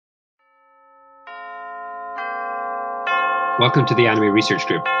Welcome to the Anime Research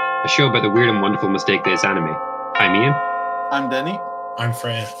Group, a show about the weird and wonderful mistake that is anime. I'm Ian. I'm Denny. I'm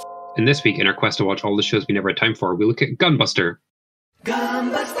Fran. And this week, in our quest to watch all the shows we never had time for, we look at Gunbuster.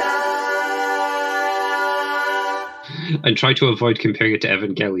 Gunbuster! And try to avoid comparing it to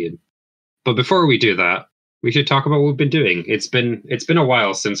Evangelion. But before we do that, we should talk about what we've been doing. It's been a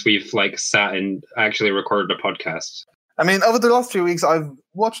while since we've sat and actually recorded a podcast. I mean, over the last few weeks, I've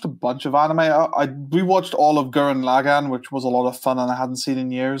watched a bunch of anime. I rewatched all of Gurren Lagann, which was a lot of fun and I hadn't seen in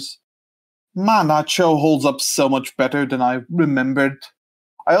years. Man, that show holds up so much better than I remembered.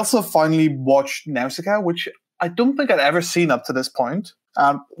 I also finally watched Nausicaa, which I don't think I'd ever seen up to this point.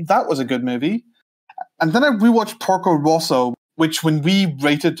 That was a good movie. And then I rewatched Porco Rosso, which when we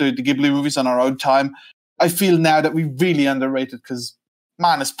rated the Ghibli movies on our own time, I feel now that we really underrated because,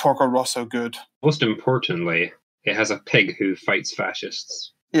 man, is Porco Rosso good. Most importantly, it has a pig who fights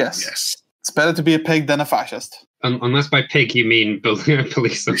fascists. Yes. It's better to be a pig than a fascist. Unless by pig you mean building a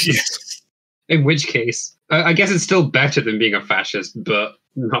police station. Yes. In which case, I guess it's still better than being a fascist, but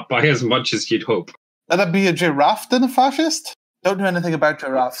not by as much as you'd hope. Better be a giraffe than a fascist? Don't know anything about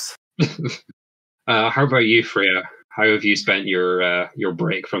giraffes. How about you, Freya? How have you spent your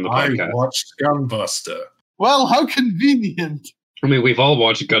break from the podcast? I watched Gunbuster. Well, how convenient. I mean, we've all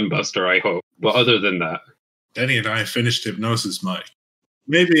watched Gunbuster, I hope. But other than that... Denny and I finished Hypnosis Mike.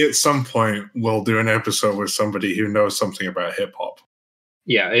 Maybe at some point we'll do an episode with somebody who knows something about hip-hop.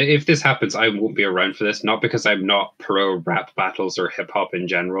 Yeah, if this happens, I won't be around for this. Not because I'm not pro rap battles or hip-hop in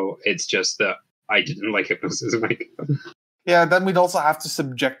general. It's just that I didn't like Hypnosis Mike. Yeah, then we'd also have to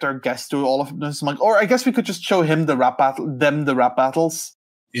subject our guest to all of Hypnosis Mike. Or I guess we could just show him the rap battles.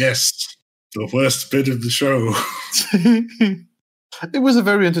 Yes, the worst bit of the show. It was a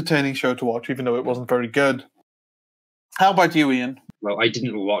very entertaining show to watch, even though it wasn't very good. How about you, Ian? Well, I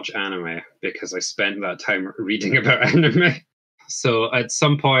didn't watch anime because I spent that time reading about anime. So at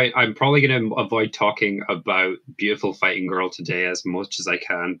some point, I'm probably going to avoid talking about Beautiful Fighting Girl today as much as I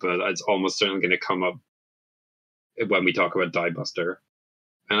can, but it's almost certainly going to come up when we talk about Die Buster.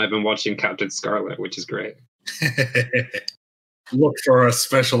 And I've been watching Captain Scarlet, which is great. Look for a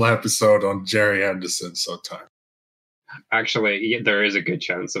special episode on Jerry Anderson sometime. Actually, there is a good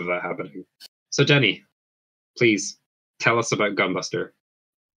chance of that happening. So, Denny, please tell us about Gunbuster.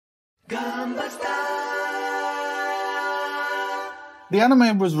 Gunbuster! The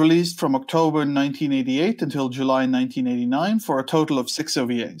anime was released from October 1988 until July 1989 for a total of 6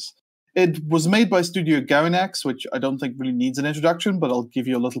 OVAs. It was made by Studio Gainax, which I don't think really needs an introduction, but I'll give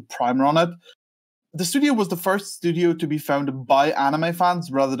you a little primer on it. The studio was the first studio to be founded by anime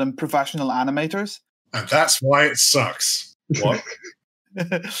fans rather than professional animators. And that's why it sucks. What?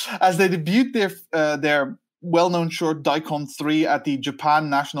 As they debuted their well-known short Daikon 3 at the Japan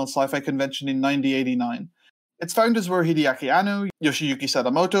National Sci-Fi Convention in 1989. Its founders were Hideaki Anno, Yoshiyuki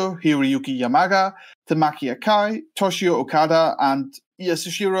Sadamoto, Hiroyuki Yamaga, Tamaki Akai, Toshio Okada, and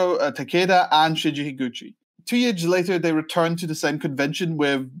Yasushiro Takeda and Shinji Higuchi. 2 years later, they returned to the same convention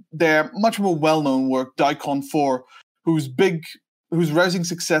with their much more well-known work, Daikon 4, whose rousing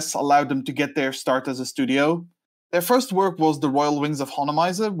success allowed them to get their start as a studio. Their first work was The Royal Wings of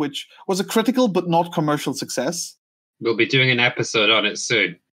Honomiza, which was a critical but not commercial success. We'll be doing an episode on it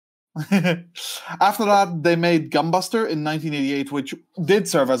soon. After that, they made Gunbuster in 1988, which did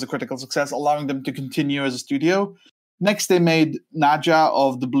serve as a critical success, allowing them to continue as a studio. Next, they made Nadja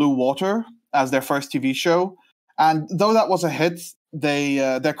of the Blue Water as their first TV show. And though that was a hit,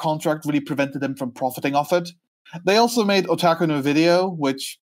 their contract really prevented them from profiting off it. They also made Otaku no Video,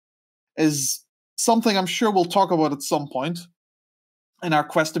 which is something I'm sure we'll talk about at some point in our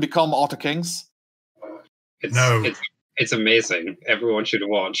quest to become Otta Kings. It's amazing. Everyone should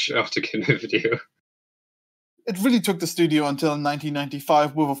watch Otaku no Video. It really took the studio until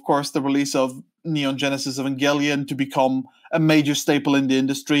 1995 with, of course, the release of Neon Genesis Evangelion to become a major staple in the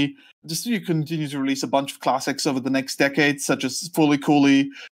industry. The studio continued to release a bunch of classics over the next decade, such as Fully Cooley,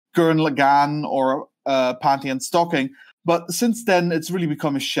 Gurren Lagann, or Panty and Stocking. But since then, it's really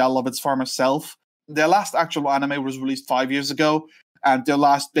become a shell of its former self. Their last actual anime was released 5 years ago, and their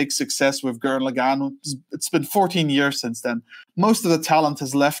last big success with Gurren Lagann, it's been 14 years since then. Most of the talent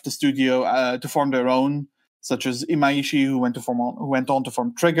has left the studio to form their own, such as Imaishi, who went on to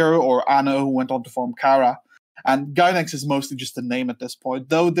form Trigger, or Anno, who went on to form Kara. And Gainax is mostly just a name at this point,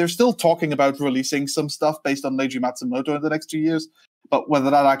 though they're still talking about releasing some stuff based on Leiji Matsumoto in the next 2 years, but whether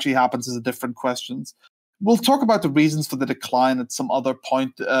that actually happens is a different question. We'll talk about the reasons for the decline at some other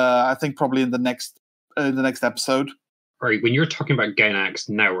point, I think probably in the next episode. All right, when you're talking about Gainax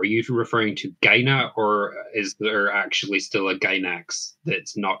now, are you referring to Gaina, or is there actually still a Gainax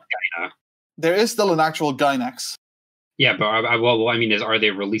that's not Gaina? There is still an actual Gainax. Yeah, but I mean, are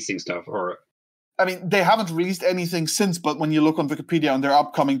they releasing stuff or? I mean, they haven't released anything since, but when you look on Wikipedia on their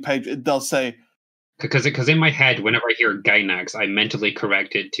upcoming page, it does say. Because in my head, whenever I hear Gainax, I mentally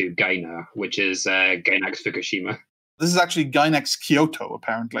correct it to Gaina, which is Gainax Fukushima. This is actually Gainax Kyoto,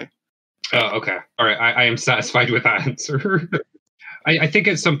 apparently. Oh, okay. All right. I am satisfied with that answer. I think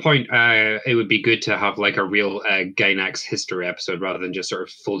at some point it would be good to have like a real Gainax history episode rather than just sort of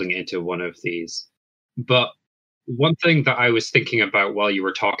folding it into one of these. But one thing that I was thinking about while you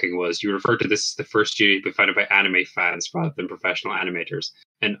were talking was you referred to this as the first studio to be founded by anime fans rather than professional animators.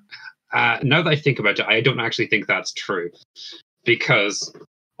 And now that I think about it, I don't actually think that's true. Because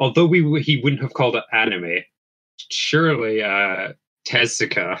although he wouldn't have called it anime, surely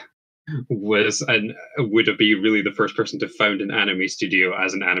Tezuka would be really the first person to found an anime studio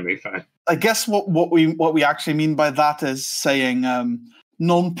as an anime fan. I guess what we actually mean by that is saying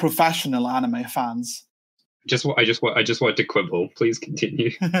non-professional anime fans. I just wanted to quibble. Please continue.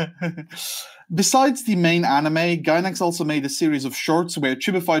 Besides the main anime, Gainax also made a series of shorts where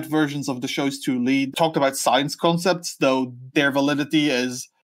chibified versions of the show's two lead talked about science concepts, though their validity is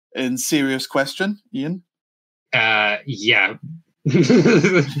in serious question. Ian? Yeah.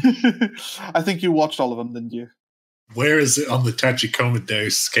 I think you watched all of them, didn't you? Where is it on the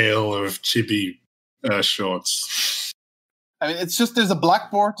Tachikomido scale of chibi shorts? I mean, it's just there's a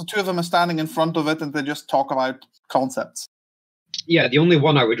blackboard, the two of them are standing in front of it, and they just talk about concepts. Yeah, the only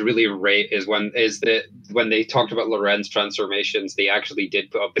one I would really rate is when they talked about Lorentz transformations, they actually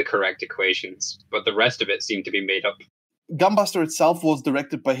did put up the correct equations, but the rest of it seemed to be made up. Gunbuster itself was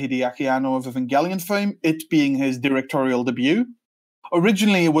directed by Hideaki Anno of Evangelion fame, it being his directorial debut.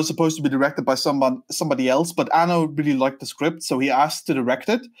 Originally, it was supposed to be directed by somebody else, but Anno really liked the script, so he asked to direct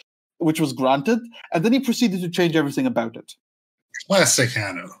it, which was granted, and then he proceeded to change everything about it. Classic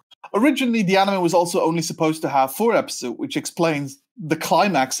Anno. Originally, the anime was also only supposed to have 4 episodes, which explains the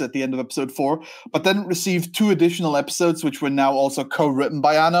climax at the end of episode 4, but then it received 2 additional episodes, which were now also co-written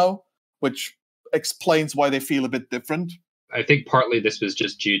by Anno, which explains why they feel a bit different. I think partly this was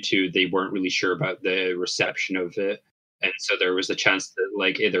just due to they weren't really sure about the reception of it, and so there was a chance that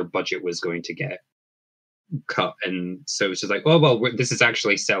like their budget was going to get cut, and so it's just like, oh well, this is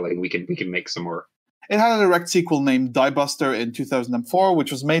actually selling. We can make some more. It had a direct sequel named Diebuster in 2004,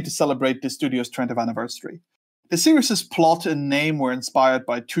 which was made to celebrate the studio's 20th anniversary. The series' plot and name were inspired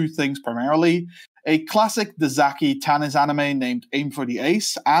by 2 things primarily: a classic Dezaki Tanis anime named Aim for the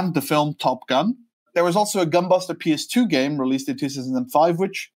Ace, and the film Top Gun. There was also a Gunbuster PS2 game released in 2005,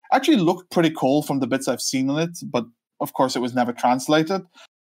 which actually looked pretty cool from the bits I've seen on it, but of course it was never translated.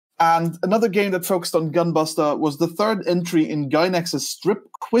 And another game that focused on Gunbuster was the 3rd entry in Gainax's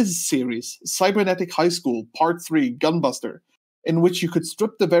strip quiz series, Cybernetic High School Part 3 Gunbuster, in which you could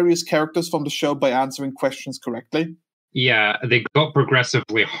strip the various characters from the show by answering questions correctly. Yeah, they got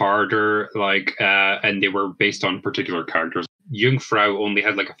progressively harder, and they were based on particular characters. Jungfrau only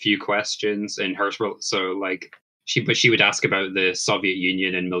had like a few questions in her, so like she would ask about the Soviet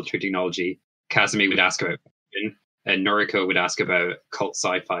Union and military technology. Kazumi would ask about fashion, and Noriko would ask about cult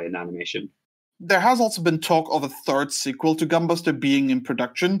sci-fi and animation. There has also been talk of a 3rd sequel to Gunbuster being in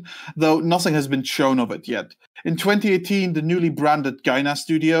production, though nothing has been shown of it yet. In 2018, the newly branded Gaina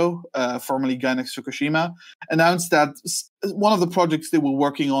studio, formerly Gainax Fukushima, announced that one of the projects they were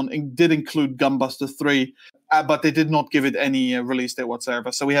working on did include Gunbuster 3, but they did not give it any release date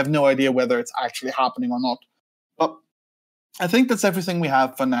whatsoever, so we have no idea whether it's actually happening or not. But I think that's everything we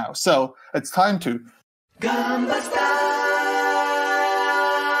have for now, so it's time to Gunbuster!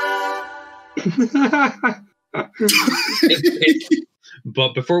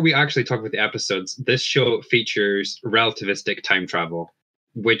 But before we actually talk about the episodes, this show features relativistic time travel,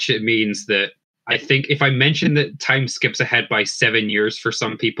 which it means that I think if I mention that time skips ahead by 7 years for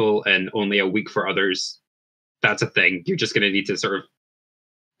some people and only a week for others, that's a thing. You're just going to need to sort of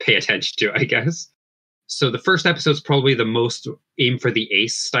pay attention to it, I guess. So the first episode is probably the most aim for the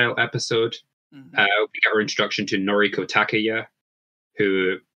ace style episode. Mm-hmm. We get our introduction to Noriko Takaya,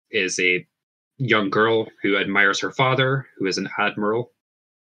 who is a young girl who admires her father, who is an admiral.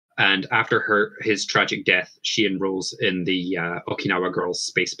 And after his tragic death, she enrolls in the Okinawa Girls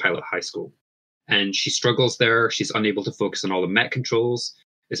Space Pilot High School. And she struggles there. She's unable to focus on all the mech controls,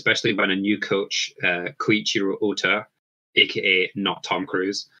 especially when a new coach, Koichiro Ota, aka not Tom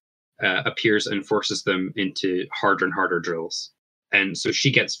Cruise, appears and forces them into harder and harder drills. And so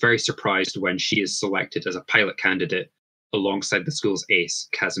she gets very surprised when she is selected as a pilot candidate alongside the school's ace,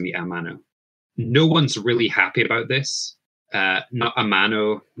 Kazumi Amano. No one's really happy about this. Not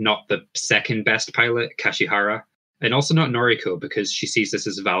Amano, not the second best pilot, Kashihara, and also not Noriko, because she sees this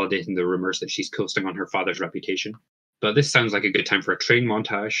as validating the rumors that she's coasting on her father's reputation. But this sounds like a good time for a train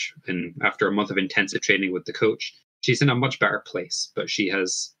montage. And after a month of intensive training with the coach, she's in a much better place. But she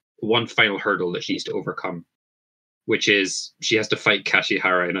has one final hurdle that she needs to overcome, which is she has to fight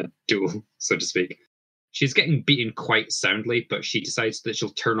Kashihara in a duel, so to speak. She's getting beaten quite soundly, but she decides that she'll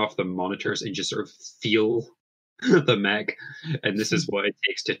turn off the monitors and just sort of feel the mech. And this is what it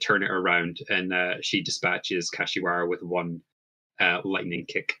takes to turn it around. And she dispatches Kashiwara with one lightning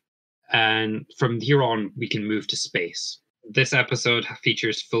kick. And from here on, we can move to space. This episode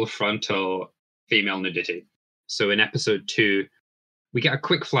features full frontal female nudity. So in episode 2, we get a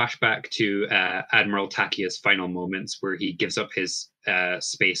quick flashback to Admiral Takia's final moments, where he gives up his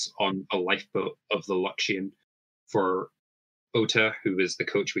space on a lifeboat of the Luxian for Ota, who is the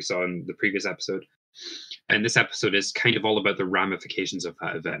coach we saw in the previous episode. And this episode is kind of all about the ramifications of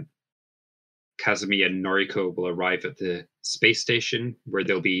that event. Kazumi and Noriko will arrive at the space station, where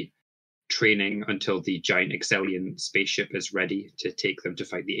they'll be training until the giant Excellion spaceship is ready to take them to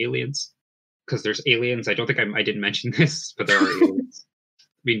fight the aliens. Because there's aliens. I don't think I didn't mention this, but there are aliens.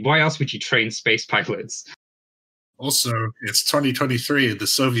 I mean, why else would you train space pilots? Also, it's 2023 and the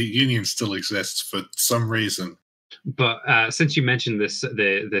Soviet Union still exists for some reason. But since you mentioned this,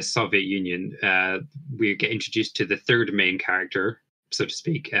 the Soviet Union, we get introduced to the third main character, so to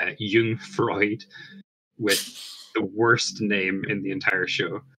speak, Jung Freud, with the worst name in the entire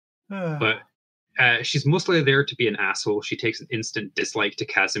show. But she's mostly there to be an asshole. She takes an instant dislike to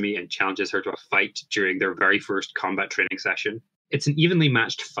Kazumi and challenges her to a fight during their very first combat training session. It's an evenly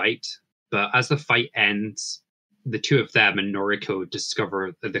matched fight, but as the fight ends, the two of them and Noriko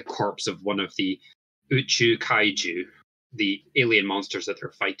discover the corpse of one of the Uchu Kaiju, the alien monsters that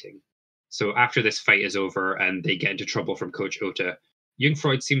they're fighting. So after this fight is over and they get into trouble from Coach Ota,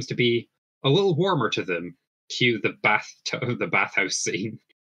 Jungfreud seems to be a little warmer to them. Cue the bathhouse scene.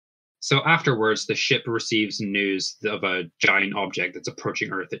 So afterwards, the ship receives news of a giant object that's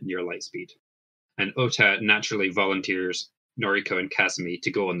approaching Earth at near light speed. And Ota naturally volunteers Noriko and Kazumi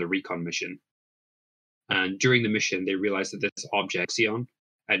to go on the recon mission. And during the mission, they realize that this object, Xion,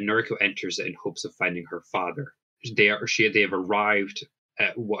 and Noriko enters it in hopes of finding her father. They have arrived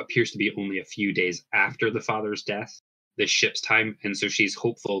at what appears to be only a few days after the father's death, the ship's time, and so she's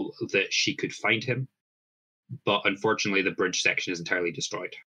hopeful that she could find him. But unfortunately, the bridge section is entirely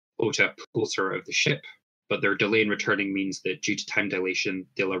destroyed. Ota pulls her out of the ship, but their delay in returning means that due to time dilation,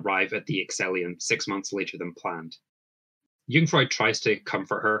 they'll arrive at the Excellion 6 months later than planned. Jungfreud tries to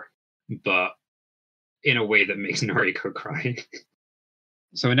comfort her, but in a way that makes Noriko cry.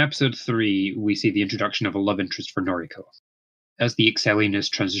 So in episode 3, we see the introduction of a love interest for Noriko. As the Excellion is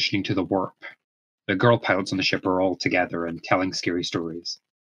transitioning to the warp, the girl pilots on the ship are all together and telling scary stories.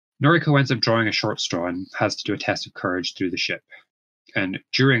 Noriko ends up drawing a short straw and has to do a test of courage through the ship. And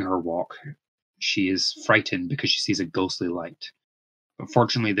during her walk, she is frightened because she sees a ghostly light.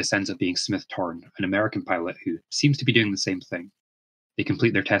 Unfortunately, this ends up being Smith Torn, an American pilot who seems to be doing the same thing. They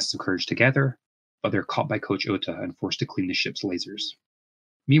complete their tests of courage together, but they're caught by Coach Ota and forced to clean the ship's lasers.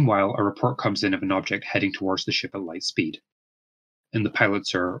 Meanwhile, a report comes in of an object heading towards the ship at light speed, and the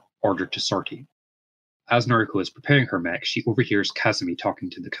pilots are ordered to sortie. As Noriko is preparing her mech, she overhears Kazumi talking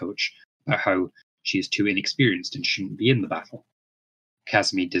to the coach about how she is too inexperienced and shouldn't be in the battle.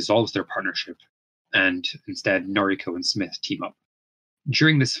 Kazumi dissolves their partnership, and instead Noriko and Smith team up.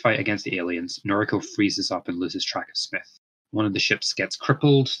 During this fight against the aliens, Noriko freezes up and loses track of Smith. One of the ships gets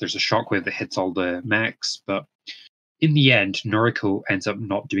crippled, there's a shockwave that hits all the mechs, but in the end, Noriko ends up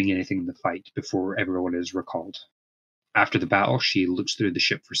not doing anything in the fight before everyone is recalled. After the battle, she looks through the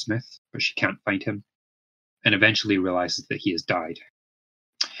ship for Smith, but she can't find him, and eventually realizes that he has died.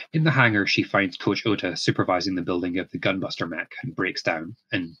 In the hangar, she finds Coach Ota supervising the building of the Gunbuster mech and breaks down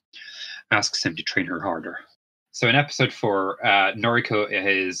and asks him to train her harder. So in episode 4, Noriko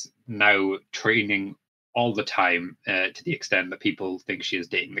is now training all the time to the extent that people think she is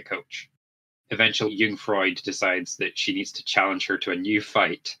dating the coach. Eventually, Jungfreud decides that she needs to challenge her to a new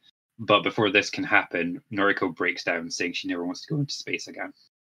fight, but before this can happen, Noriko breaks down, saying she never wants to go into space again.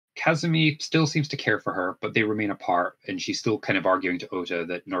 Kazumi still seems to care for her, but they remain apart, and she's still kind of arguing to Ota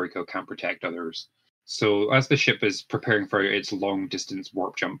that Noriko can't protect others. So as the ship is preparing for its long-distance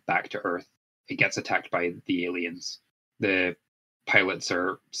warp jump back to Earth, it gets attacked by the aliens. The pilots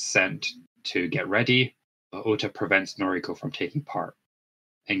are sent to get ready, but Ota prevents Noriko from taking part,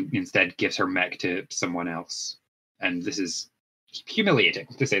 and instead gives her mech to someone else. And this is humiliating,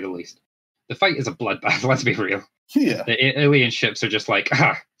 to say the least. The fight is a bloodbath, let's be real. Yeah. The alien ships are just like,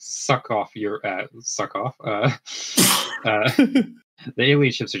 suck off your, suck off. The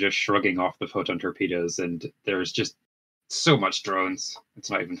alien ships are just shrugging off the photon torpedoes, and there's just so much drones.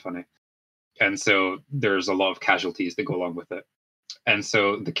 It's not even funny. And so there's a lot of casualties that go along with it. And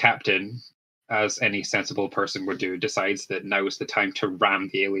so the captain, as any sensible person would do, decides that now is the time to ram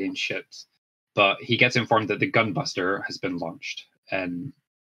the alien ships. But he gets informed that the Gunbuster has been launched. And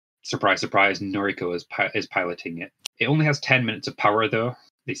surprise, surprise, Noriko is piloting it. It only has 10 minutes of power, though.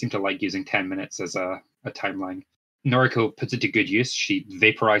 They seem to like using 10 minutes as a timeline. Noriko puts it to good use. She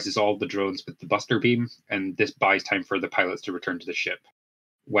vaporizes all the drones with the Buster Beam, and this buys time for the pilots to return to the ship.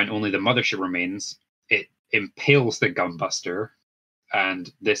 When only the mothership remains, it impales the Gunbuster,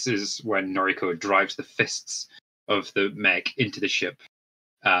 and this is when Noriko drives the fists of the mech into the ship,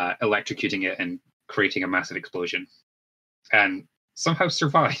 electrocuting it and creating a massive explosion. And somehow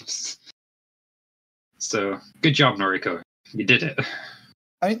survives. So, good job, Noriko. You did it.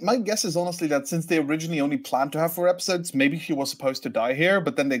 I mean, my guess is honestly that since they originally only planned to have 4 episodes, maybe she was supposed to die here,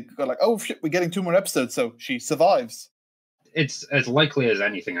 but then they got like, oh shit, we're getting 2 more episodes, so she survives. It's as likely as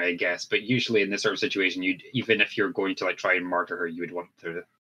anything, I guess, but usually in this sort of situation, even if you're going to like try and martyr her, you would want to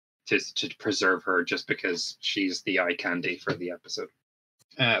preserve her just because she's the eye candy for the episode.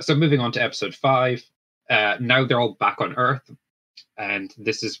 So moving on to episode 5, now they're all back on Earth, and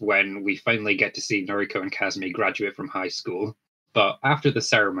this is when we finally get to see Noriko and Kazumi graduate from high school. But after the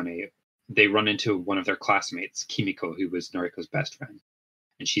ceremony, they run into one of their classmates, Kimiko, who was Noriko's best friend.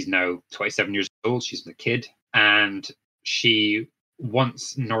 And she's now 27 years old. She's a kid. And she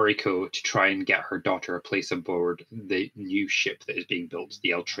wants Noriko to try and get her daughter a place aboard the new ship that is being built,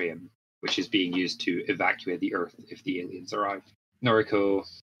 the Eltrium, which is being used to evacuate the Earth if the aliens arrive. Noriko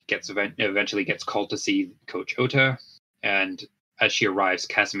eventually gets called to see Coach Ota. And as she arrives,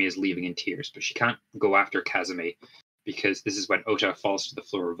 Kazumi is leaving in tears. But she can't go after Kazumi, because this is when Ota falls to the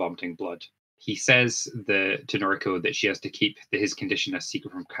floor vomiting blood. He says to Noriko that she has to keep his condition a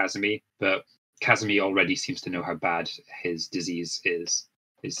secret from Kazumi, but Kazumi already seems to know how bad his disease is.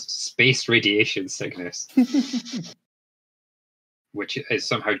 His space radiation sickness, which is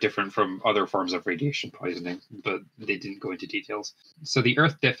somehow different from other forms of radiation poisoning, but they didn't go into details. So the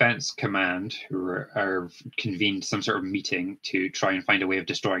Earth Defense Command are convened some sort of meeting to try and find a way of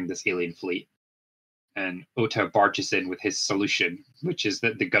destroying this alien fleet. And Ota barges in with his solution, which is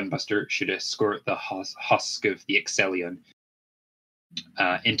that the Gunbuster should escort the husk of the Excellion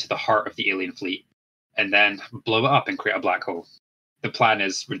into the heart of the alien fleet, and then blow it up and create a black hole. The plan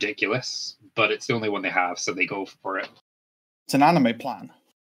is ridiculous, but it's the only one they have, so they go for it. It's an anime plan.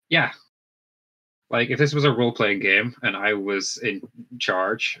 Yeah. Like, if this was a role-playing game and I was in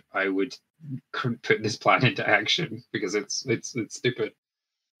charge, I would put this plan into action, because it's stupid.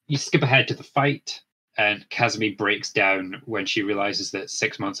 You skip ahead to the fight, and Kazumi breaks down when she realizes that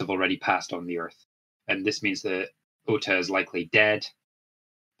 6 months have already passed on the Earth. And this means that Ota is likely dead.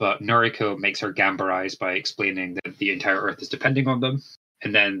 But Noriko makes her gambarize by explaining that the entire Earth is depending on them.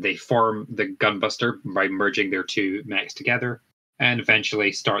 And then they form the Gunbuster by merging their 2 mechs together, and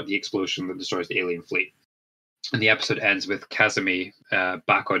eventually start the explosion that destroys the alien fleet. And the episode ends with Kazumi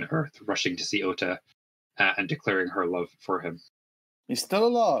back on Earth, rushing to see Ota and declaring her love for him. He's still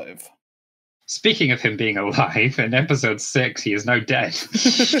alive. Speaking of him being alive, in episode 6, he is now dead.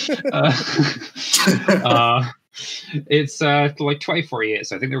 It's like 2048,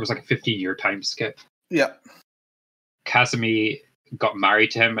 so I think there was like a 15-year time skip. Yeah. Kazumi got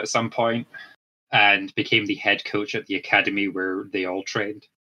married to him at some point and became the head coach at the academy where they all trained.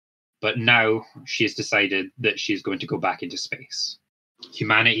 But now she's decided that she's going to go back into space.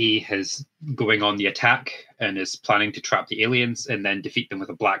 Humanity is going on the attack and is planning to trap the aliens and then defeat them with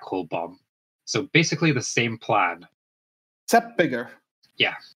a black hole bomb. So basically the same plan. Except bigger.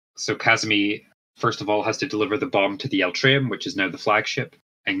 Yeah. So Kazumi, first of all, has to deliver the bomb to the Eltrium, which is now the flagship,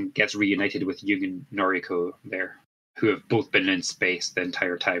 and gets reunited with Jung and Noriko there, who have both been in space the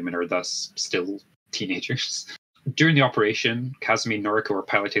entire time and are thus still teenagers. During the operation, Kazumi and Noriko are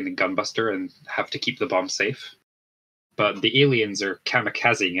piloting the Gunbuster and have to keep the bomb safe. But the aliens are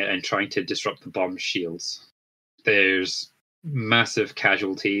kamikazing it and trying to disrupt the bomb's shields. There's massive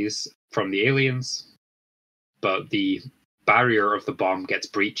casualties from the aliens, but the barrier of the bomb gets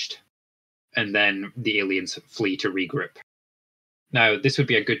breached, and then the aliens flee to regroup. Now, this would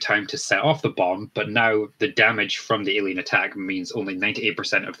be a good time to set off the bomb, but now the damage from the alien attack means only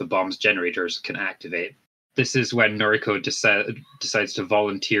 98% of the bomb's generators can activate. This is when Noriko decides to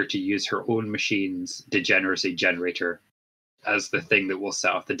volunteer to use her own machine's degeneracy generator as the thing that will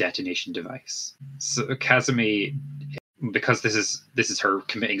set off the detonation device. So Kazumi, because this is her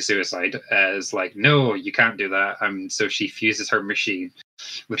committing suicide, is like, no, you can't do that. So she fuses her machine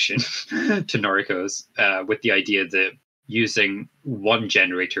to Noriko's with the idea that using one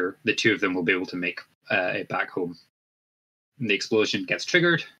generator, the 2 of them will be able to make it back home. And the explosion gets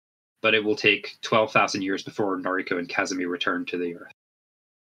triggered, but it will take 12,000 years before Noriko and Kazumi return to the Earth.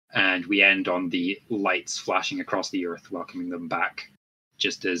 And we end on the lights flashing across the Earth, welcoming them back,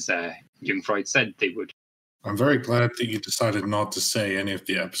 just as Jungfreud said they would. I'm very glad that you decided not to say any of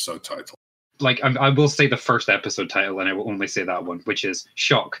the episode title. Like, I will say the first episode title, and I will only say that one, which is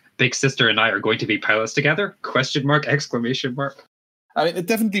Shock. Big Sister and I are going to be pilots together? Question mark, exclamation mark. I mean, it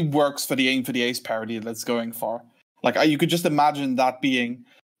definitely works for the Aim for the Ace parody that's going for. Like, you could just imagine that being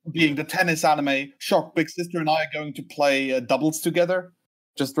the tennis anime, Shock, Big Sister and I are going to play doubles together.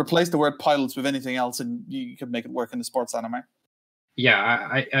 Just replace the word pilots with anything else, and you could make it work in the sports anime. Yeah,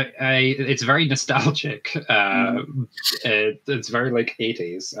 I it's very nostalgic. It's very like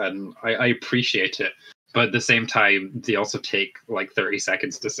 80s, and I appreciate it. But at the same time, they also take like 30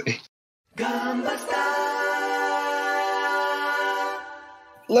 seconds to say.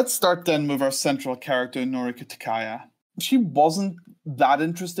 Let's start then with our central character, Noriko Takaya. She wasn't that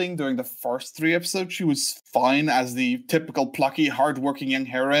interesting during the first 3 episodes. She was fine as the typical plucky, hardworking young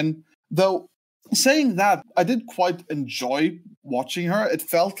heroine. Though, saying that, I did quite enjoy watching her. It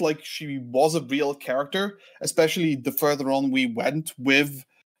felt like she was a real character, especially the further on we went with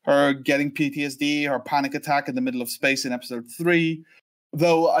her getting PTSD, her panic attack in the middle of space in episode 3.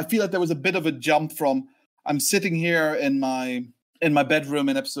 Though I feel like there was a bit of a jump from, I'm sitting here in my bedroom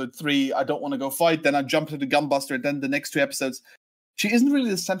in episode 3, I don't want to go fight, then I jump to the Gunbuster, and then the next 2 episodes, she isn't really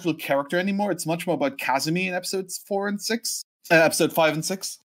the central character anymore. It's much more about Kazumi in episode 5 and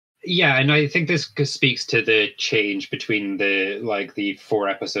 6. Yeah, and I think this speaks to the change between the 4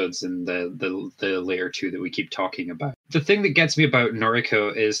 episodes and the later 2 that we keep talking about. The thing that gets me about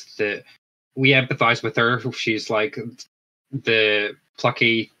Noriko is that we empathize with her. She's like the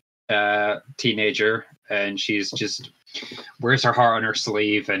plucky teenager, and she's just wears her heart on her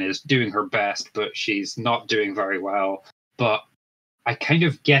sleeve and is doing her best, but she's not doing very well. But I kind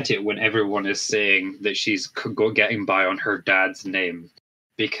of get it when everyone is saying that she's getting by on her dad's name.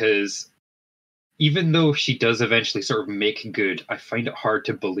 Because even though she does eventually sort of make good, I find it hard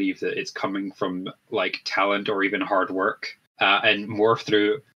to believe that it's coming from like talent or even hard work, and more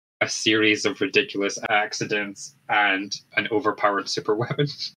through a series of ridiculous accidents and an overpowered superweapon.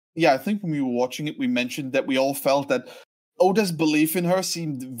 Yeah, I think when we were watching it, we mentioned that we all felt that Oda's belief in her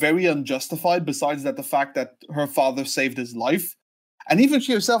seemed very unjustified, besides that the fact that her father saved his life. And even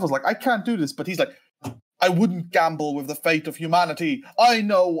she herself was like, I can't do this. But he's like, I wouldn't gamble with the fate of humanity. I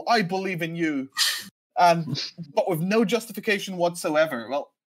know, I believe in you. But with no justification whatsoever.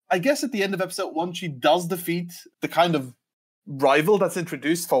 Well, I guess at the end of episode 1, she does defeat the kind of rival that's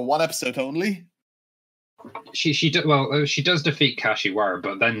introduced for 1 episode only. She does defeat Kashiwara,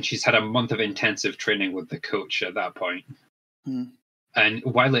 but then she's had a month of intensive training with the coach at that point. And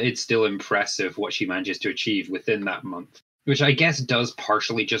while it's still impressive what she manages to achieve within that month, which I guess does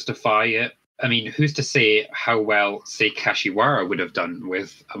partially justify it. I mean, who's to say how well, say, Kashiwara would have done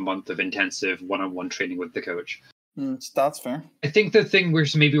with a month of intensive one-on-one training with the coach? That's fair. I think the thing we're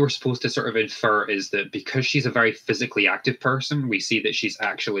supposed to sort of infer is that because she's a very physically active person, we see that she's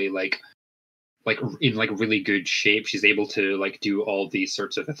actually like in like really good shape. She's able to like do all these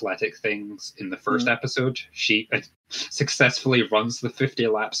sorts of athletic things. In the first episode, she successfully runs the 50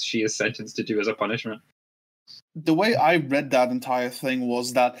 laps she is sentenced to do as a punishment. The way I read that entire thing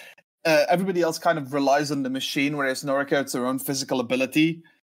was that everybody else kind of relies on the machine, whereas Noriko, it's her own physical ability.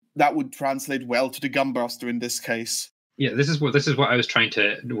 That would translate well to the Gunbuster in this case. Yeah, this is what I was trying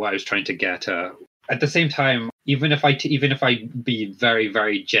to get. At the same time, even if I be very,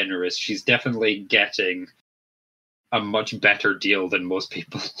 very generous, she's definitely getting a much better deal than most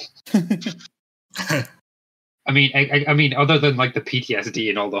people. I mean, other than like the PTSD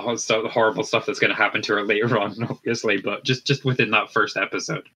and all the horrible stuff that's going to happen to her later on, obviously, but just within that first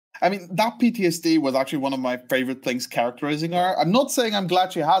episode. I mean, that PTSD was actually one of my favorite things characterizing her. I'm not saying I'm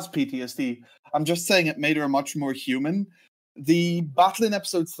glad she has PTSD. I'm just saying it made her much more human. The battle in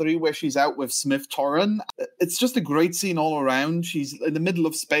episode 3 where she's out with Smith Torren, it's just a great scene all around. She's in the middle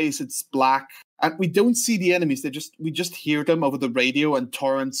of space, it's black, and we don't see the enemies. We just hear them over the radio, and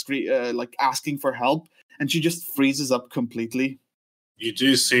Torren like asking for help, and she just freezes up completely. You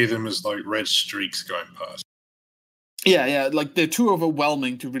do see them as like red streaks going past. Yeah, like they're too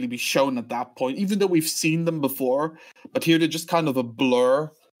overwhelming to really be shown at that point, even though we've seen them before. But here they're just kind of a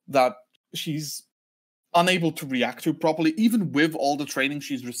blur that she's unable to react to properly, even with all the training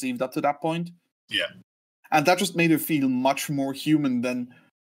she's received up to that point. Yeah. And that just made her feel much more human than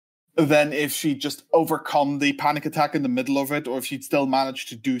if she'd just overcome the panic attack in the middle of it, or if she'd still managed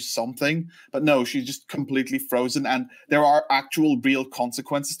to do something. But no, she's just completely frozen, and there are actual real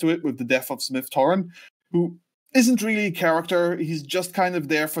consequences to it with the death of Smith Torren, who isn't really a character. He's just kind of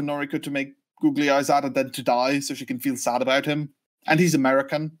there for Noriko to make googly eyes at and then to die so she can feel sad about him. And he's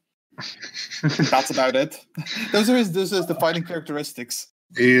American. That's about it. Those are his defining characteristics.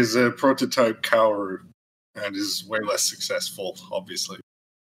 He is a prototype coward and is way less successful, obviously.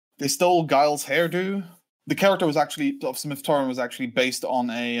 They stole Guile's hairdo. The character of Smith Torrin was actually based on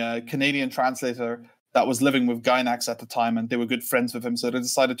a Canadian translator that was living with Gainax at the time, and they were good friends with him, so they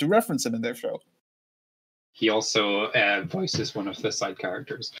decided to reference him in their show. He also voices one of the side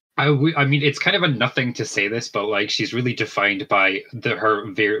characters. I mean, it's kind of a nothing to say this, but like she's really defined by her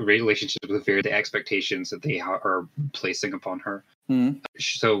relationship with the expectations that they are placing upon her. Mm.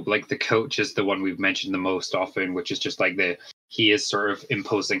 So, like, the coach is the one we've mentioned the most often, which is just like he is sort of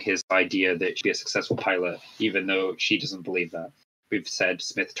imposing his idea that she'd be a successful pilot, even though she doesn't believe that. We've said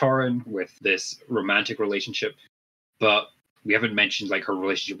Smith Torrin with this romantic relationship, but we haven't mentioned like her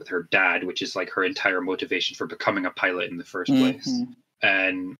relationship with her dad, which is like her entire motivation for becoming a pilot in the first place,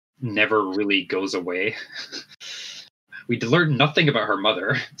 and never really goes away. We learned nothing about her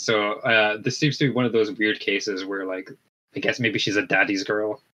mother, so this seems to be one of those weird cases where, like, I guess maybe she's a daddy's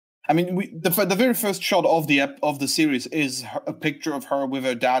girl. I mean, the very first shot of the series is a picture of her with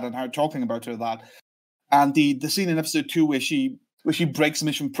her dad and her talking about her dad, and the scene in episode 2 where she breaks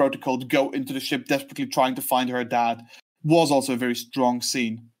mission protocol to go into the ship, desperately trying to find her dad, was also a very strong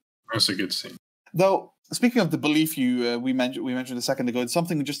scene. That's a good scene. Though, speaking of the belief we mentioned a second ago,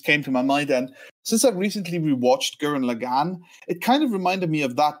 something that just came to my mind. And since I've recently rewatched Gurren Lagann, it kind of reminded me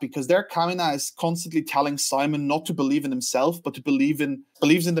of that, because their Kamina is constantly telling Simon not to believe in himself, but to believes in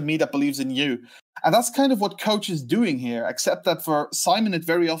the me that believes in you. And that's kind of what Coach is doing here, except that for Simon it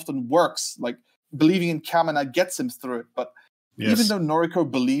very often works. Like, believing in Kamina gets him through it, but even though Noriko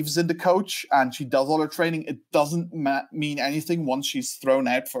believes in the coach and she does all her training, it doesn't mean anything once she's thrown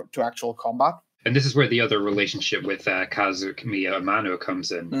out to actual combat. And this is where the other relationship with Kazumi Amano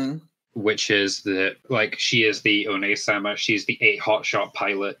comes in, which is that, like, she is the Onesama, she's the 8 hotshot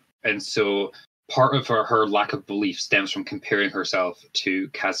pilot, and so part of her lack of belief stems from comparing herself to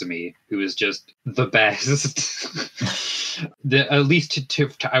Kazumi, who is just the best. At least to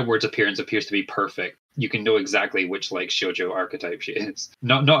outwards appearance appears to be perfect. You can know exactly which, like, shoujo archetype she is.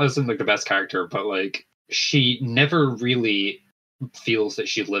 Not as in, like, the best character, but, like, she never really feels that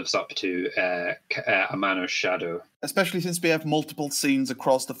she lives up to Amano's shadow. Especially since we have multiple scenes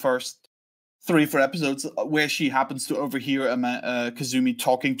across the first 3-4 episodes where she happens to overhear Kazumi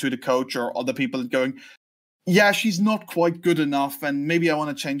talking to the coach or other people and going, yeah, she's not quite good enough, and maybe I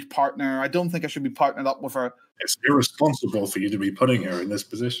want to change partner. I don't think I should be partnered up with her. It's irresponsible for you to be putting her in this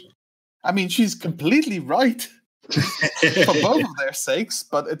position. I mean, she's completely right for both of their sakes,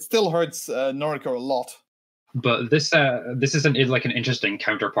 but it still hurts Noriko a lot. But this is an interesting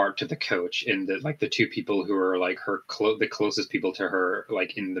counterpart to the coach, in that, like, the two people who are like her the closest people to her,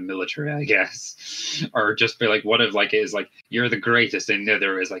 like, in the military, I guess, are just be like, one of, like, is like, you're the greatest, and the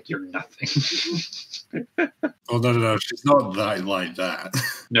other is like, you're nothing. Oh no, she's not that like that.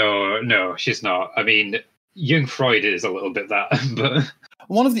 No, she's not. I mean, young Freud is a little bit that, but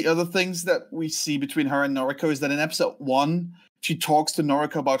one of the other things that we see between her and Noriko is that in episode 1, she talks to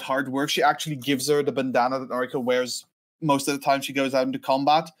Noriko about hard work. She actually gives her the bandana that Noriko wears most of the time she goes out into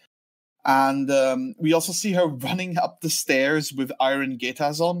combat. And we also see her running up the stairs with iron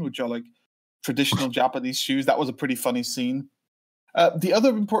getas on, which are like traditional Japanese shoes. That was a pretty funny scene. The other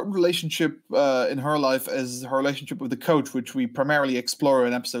important relationship in her life is her relationship with the coach, which we primarily explore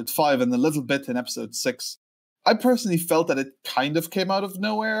in episode 5 and a little bit in episode 6. I personally felt that it kind of came out of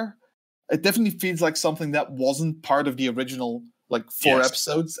nowhere. It definitely feels like something that wasn't part of the original, like, 4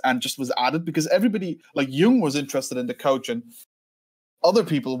 episodes and just was added, because everybody, like, Jung was interested in the coach and other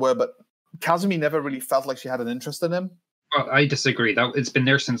people were, but Kazumi never really felt like she had an interest in him. Well, I disagree. It's been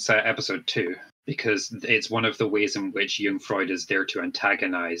there since episode 2, because it's one of the ways in which Jung Freud is there to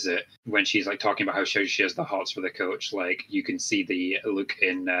antagonize it. When she's, like, talking about how she has the hots for the coach, like, you can see the look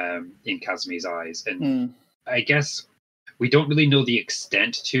in Kazumi's eyes, and I guess we don't really know the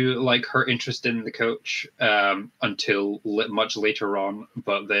extent to, like, her interest in the coach until much later on,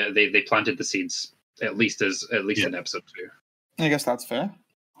 but they planted the seeds at least in episode 2. I guess that's fair.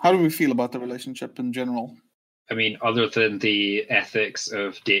 How do we feel about the relationship in general? I mean, other than the ethics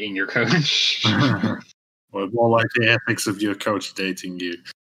of dating your coach, or more like the ethics of your coach dating you.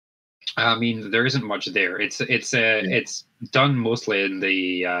 I mean, there isn't much there. It's done mostly in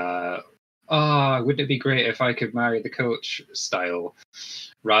the wouldn't it be great if I could marry the coach style,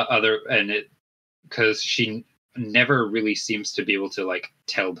 because she never really seems to be able to, like,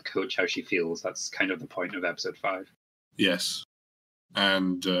 tell the coach how she feels. That's kind of the point of episode 5. Yes,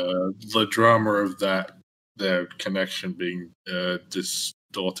 and the drama of that their connection being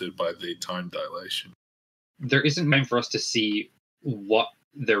distorted by the time dilation. There isn't time for us to see what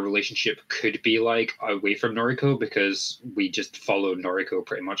their relationship could be like away from Noriko, because we just follow Noriko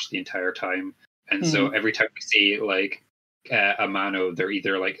pretty much the entire time. And so every time we see like Amano, they're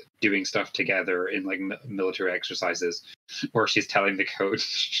either like doing stuff together in like military exercises, or she's telling the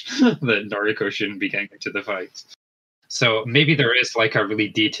coach that Noriko shouldn't be getting into the fights. So maybe there is like a really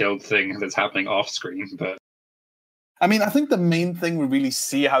detailed thing that's happening off screen, but I mean, I think the main thing we really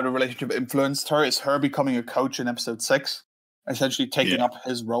see how the relationship influenced her is her becoming a coach in episode 6, essentially taking up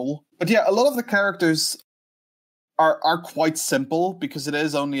his role. But yeah, a lot of the characters are quite simple because it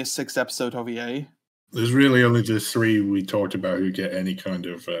is only a 6-episode OVA. There's really only the 3 we talked about who get any kind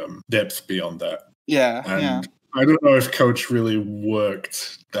of depth beyond that. Yeah, and I don't know if Coach really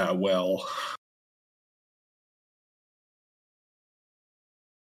worked that well.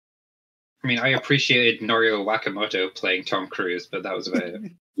 I mean, I appreciated Norio Wakamoto playing Tom Cruise, but that was about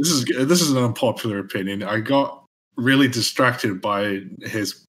it. This is an unpopular opinion. I got really distracted by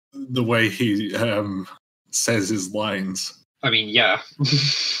the way he says his lines. I mean, yeah.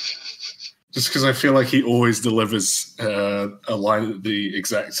 Just because I feel like he always delivers a line the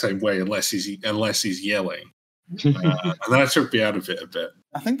exact same way, unless he's yelling, and that took me out of it a bit.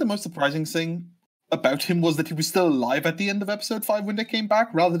 I think the most surprising thing about him was that he was still alive at the end of episode 5 when they came back,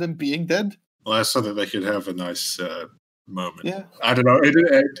 rather than being dead. Well, that's so that they could have a nice moment. Yeah, I don't know.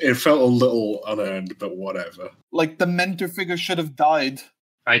 It felt a little unearned, but whatever. Like the mentor figure should have died.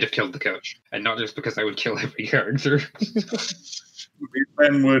 I'd have killed the coach, and not just because I would kill every character.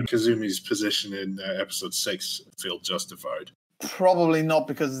 When would Kazumi's position in episode 6 feel justified? Probably not,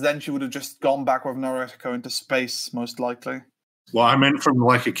 because then she would have just gone back with Naruto into space, most likely. Well, I meant from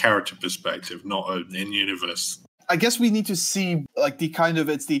like a character perspective, not an in-universe. I guess we need to see like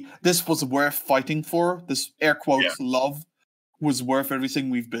this was worth fighting for. This air quotes love was worth everything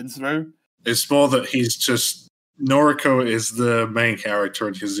we've been through. It's more that Noriko is the main character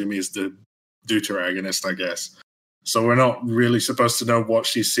and Kazumi is the deuteragonist, I guess. So we're not really supposed to know what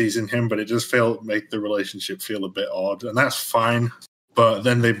she sees in him, but it just make the relationship feel a bit odd, and that's fine. But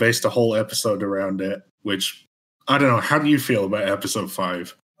then they based a whole episode around it, which I don't know. How do you feel about episode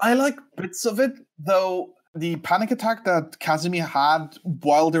 5? I like bits of it, though. The panic attack that Kazumi had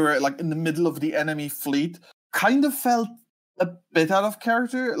while they were like in the middle of the enemy fleet kind of felt a bit out of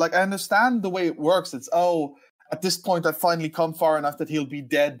character. Like, I understand the way it works. It's, at this point I've finally come far enough that he'll be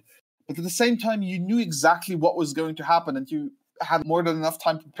dead. But at the same time, you knew exactly what was going to happen, and you had more than enough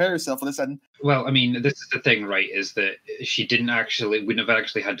time to prepare yourself for this. And well, I mean, this is the thing, right? Is that she wouldn't have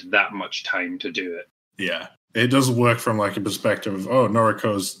actually had that much time to do it. Yeah. It does work from like a perspective of,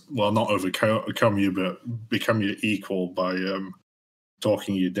 Noriko's, well, not overcome you, but become your equal by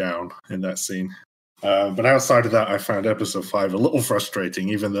talking you down in that scene. But outside of that, I found episode 5 a little frustrating,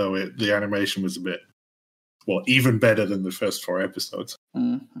 even though the animation was even better than the first 4 episodes.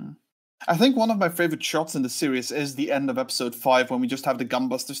 Mm-hmm. I think one of my favorite shots in the series is the end of episode 5 when we just have the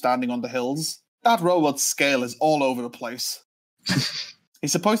Gunbuster standing on the hills. That robot's scale is all over the place.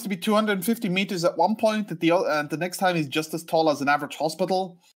 He's supposed to be 250 meters at one point, and the next time he's just as tall as an average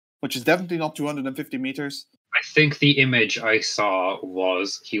hospital, which is definitely not 250 meters. I think the image I saw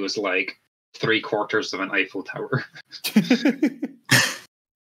was he was like 3/4 of an Eiffel Tower.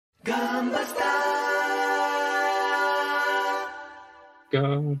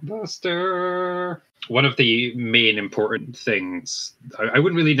 Gunbuster. One of the main important things, I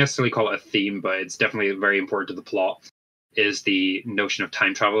wouldn't really necessarily call it a theme, but it's definitely very important to the plot, is the notion of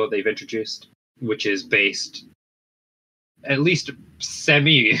time travel that they've introduced, which is based, at least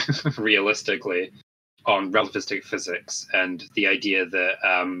semi-realistically, on relativistic physics and the idea that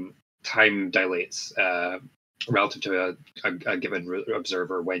time dilates relative to a given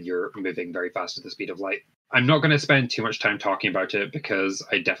observer when you're moving very fast at the speed of light. I'm not going to spend too much time talking about it because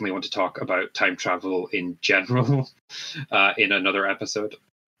I definitely want to talk about time travel in general in another episode.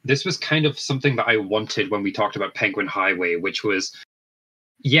 This was kind of something that I wanted when we talked about Penguin Highway, which was,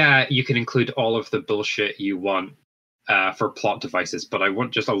 you can include all of the bullshit you want for plot devices, but I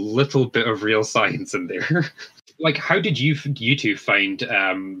want just a little bit of real science in there. Like, how did you two find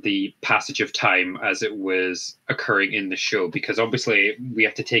the passage of time as it was occurring in the show? Because obviously we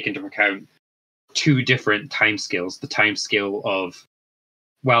have to take into account 2 different timescales. The timescale of,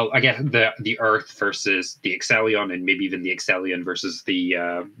 well, I guess the Earth versus the Excellion, and maybe even the Excellion versus the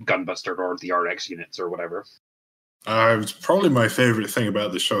Gunbuster or the RX units or whatever. It's probably my favorite thing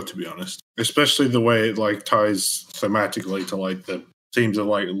about the show, to be honest. Especially the way it like ties thematically to like the themes of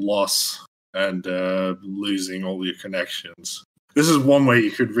like loss and losing all your connections. This is one way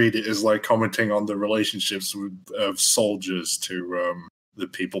you could read it, is like commenting on the relationships of soldiers to the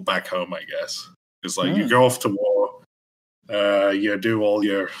people back home, I guess. It's like you go off to war, you do all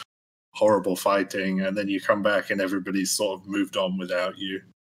your horrible fighting, and then you come back and everybody's sort of moved on without you,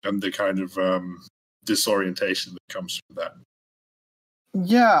 and the kind of disorientation that comes from that.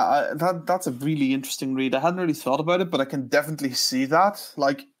 Yeah, that's a really interesting read. I hadn't really thought about it, but I can definitely see that.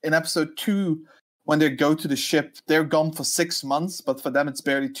 Like in episode 2, when they go to the ship, they're gone for 6 months, but for them it's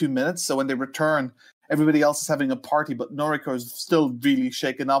barely 2 minutes. So when they return, everybody else is having a party, but Noriko is still really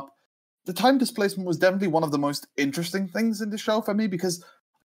shaken up. The time displacement was definitely one of the most interesting things in the show for me, because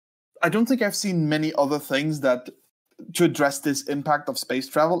I don't think I've seen many other things that to address this impact of space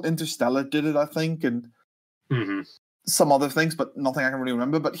travel. Interstellar did it, I think, and some other things, but nothing I can really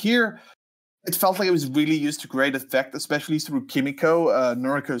remember. But here, it felt like it was really used to great effect, especially through Kimiko,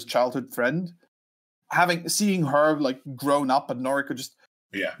 Noriko's childhood friend. Seeing her like grown up, and Noriko just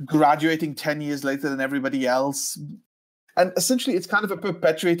graduating 10 years later than everybody else. And essentially, it's kind of a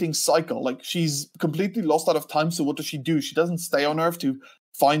perpetuating cycle. Like, she's completely lost out of time, so what does she do? She doesn't stay on Earth to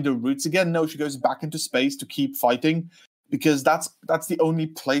find her roots again. No, she goes back into space to keep fighting, because that's the only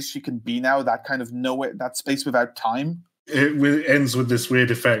place she can be now, that kind of nowhere, that space without time. It ends with this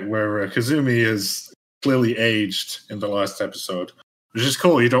weird effect where Kazumi is clearly aged in the last episode, which is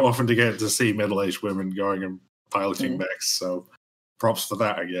cool. You don't often get to see middle-aged women going and piloting mechs, so props for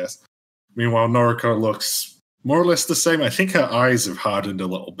that, I guess. Meanwhile, Noriko looks more or less the same. I think her eyes have hardened a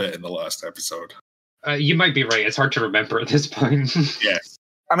little bit in the last episode. You might be right. It's hard to remember at this point. Yes.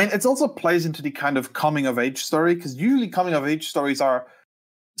 I mean, it also plays into the kind of coming-of-age story, because usually coming-of-age stories are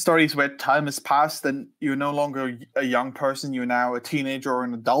stories where time has passed and you're no longer a young person, you're now a teenager or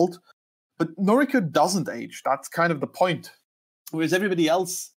an adult. But Noriko doesn't age. That's kind of the point. Whereas everybody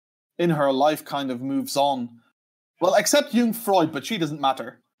else in her life kind of moves on. Well, except Jung Freud, but she doesn't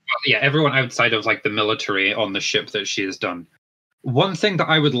matter. Well, yeah, everyone outside of like the military on the ship that she has done. One thing that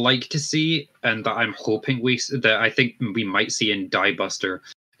I would like to see, and that I'm hoping that I think we might see in Diebuster,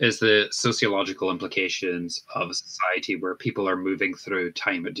 is the sociological implications of a society where people are moving through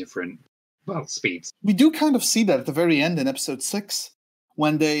time at different, speeds. We do kind of see that at the very end in episode 6,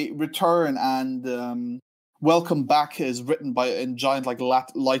 when they return and Welcome Back is written in giant like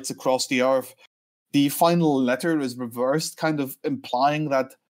lights across the earth. The final letter is reversed, kind of implying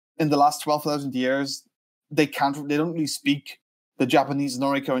that in the last 12,000 years, they don't really speak the Japanese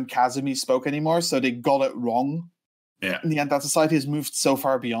Noriko and Kazumi spoke anymore, so they got it wrong. Yeah. In the end, that society has moved so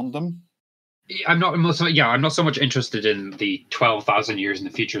far beyond them. I'm not so much interested in the 12,000 years in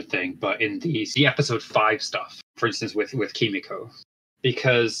the future thing, but in the episode 5 stuff, for instance, with Kimiko.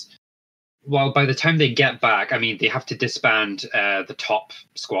 Because, well, by the time they get back, I mean, they have to disband the top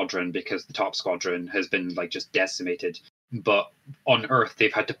squadron, because the top squadron has been like just decimated. But on Earth,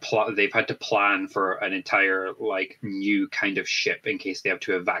 they've had to plan for an entire like new kind of ship in case they have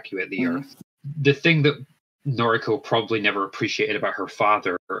to evacuate the Earth. The thing that Noriko probably never appreciated about her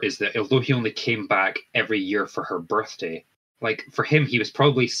father is that although he only came back every year for her birthday, like for him, he was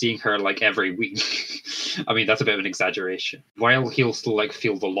probably seeing her like every week. I mean, that's a bit of an exaggeration. While he'll still like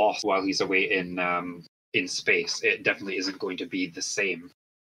feel the loss while he's away in space, it definitely isn't going to be the same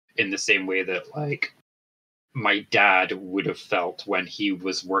in the same way that like my dad would have felt when he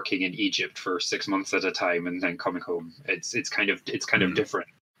was working in Egypt for 6 months at a time and then coming home. It's kind of different.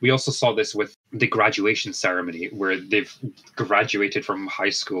 We also saw this with the graduation ceremony, where they've graduated from high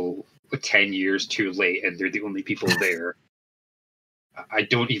school 10 years too late and they're the only people there. I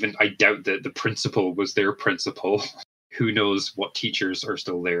doubt that the principal was their principal. Who knows what teachers are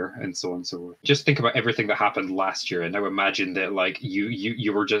still there, and so on and so forth. Just think about everything that happened last year, and now imagine that like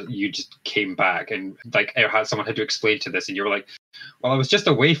you just came back and like someone had to explain to this, and you were like, well, I was just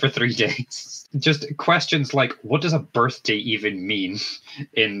away for 3 days. Just questions like, what does a birthday even mean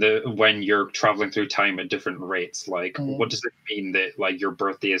when you're traveling through time at different rates? Like, what does it mean that like your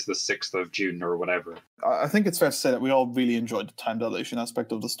birthday is the 6th of June or whatever? I think it's fair to say that we all really enjoyed the time dilation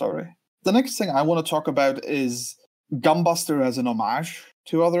aspect of the story. The next thing I want to talk about is Gunbuster as an homage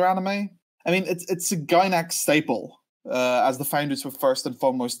to other anime. I mean, it's a Gainax staple, as the founders were first and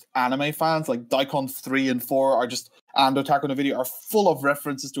foremost anime fans. Like Daikon 3 and 4 and Otaku no Video are full of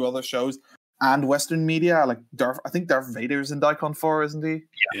references to other shows and Western media. Like I think Darth Vader's in Daikon 4, isn't he?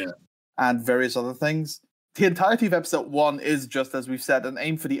 Yeah. And various other things. The entirety of episode 1 is, just as we've said, an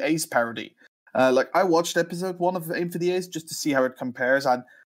Aim for the Ace parody. Like I watched episode 1 of Aim for the Ace just to see how it compares, and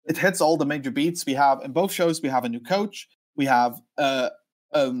it hits all the major beats. We have in both shows, we have a new coach. We have a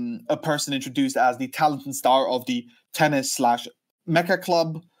person introduced as the talent and star of the tennis/mecha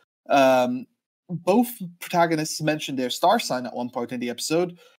club. both protagonists mention their star sign at one point in the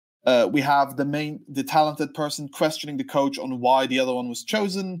episode. We have the talented person questioning the coach on why the other one was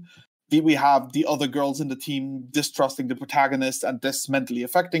chosen. We have the other girls in the team distrusting the protagonist and this mentally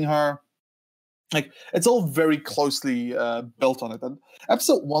affecting her. Like, it's all very closely built on it. And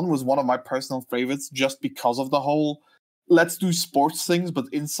episode 1 was one of my personal favorites just because of the whole let's do sports things, but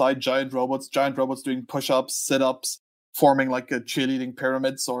inside giant robots doing push-ups, sit-ups, forming like a cheerleading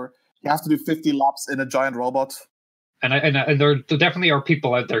pyramids, or you have to do 50 laps in a giant robot. And there definitely are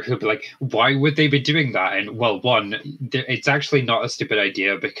people out there who be like, why would they be doing that? And well, one, it's actually not a stupid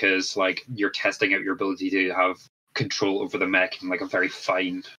idea because like you're testing out your ability to have control over the mech in like a very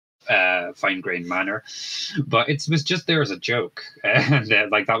fine-grained manner, but it was just there as a joke, and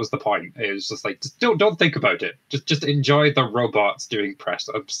like that was the point. It was just like, just don't think about it. Just enjoy the robots doing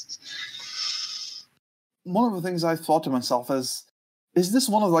press-ups. One of the things I thought to myself is this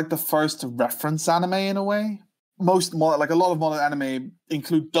one of like the first reference anime in a way? A lot of modern anime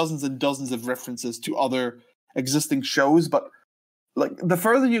include dozens and dozens of references to other existing shows, but like the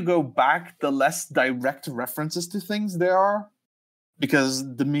further you go back, the less direct references to things there are,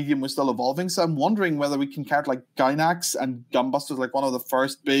 because the medium was still evolving. So I'm wondering whether we can count like Gainax and Gunbuster as like one of the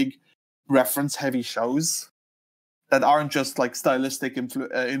first big reference-heavy shows that aren't just like stylistic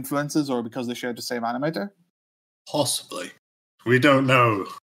influences or because they share the same animator. Possibly. We don't know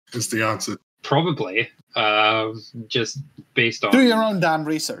is the answer. Probably. Just based on... Do your own damn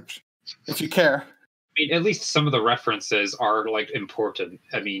research, if you care. I mean, at least some of the references are like important.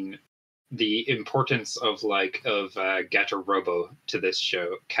 I mean, the importance of Getter Robo to this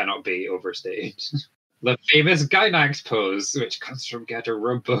show cannot be overstated. The famous Gainax pose, which comes from Getter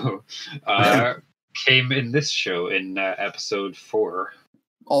Robo, came in this show in episode 4.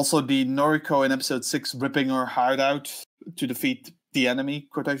 Also, the Noriko in episode 6 ripping her heart out to defeat the enemy,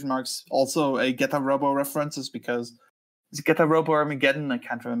 quotation marks, also a Getter Robo reference, because is it Getter Robo Armageddon? I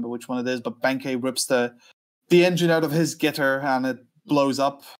can't remember which one it is, but Benkei rips the engine out of his Getter and it blows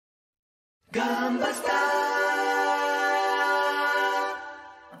up. Gunbuster!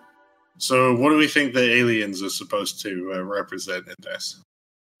 So what do we think the aliens are supposed to represent in this?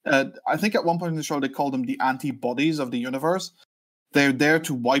 I think at one point in the show they called them the antibodies of the universe. They're there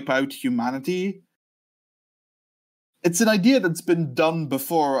to wipe out humanity. It's an idea that's been done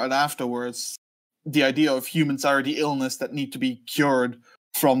before and afterwards. The idea of humans are the illness that need to be cured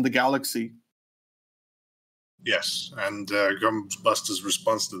from the galaxy. Yes, and Gunbuster's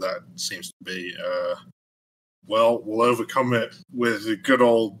response to that seems to be, well, we'll overcome it with good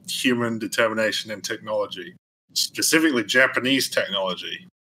old human determination and technology. Specifically Japanese technology.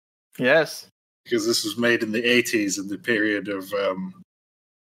 Yes. Because this was made in the 80s, in the period of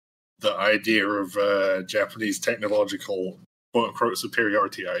the idea of Japanese technological quote-unquote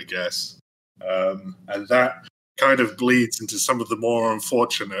superiority, I guess. And that kind of bleeds into some of the more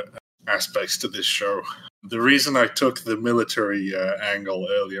unfortunate aspects to this show. The reason I took the military angle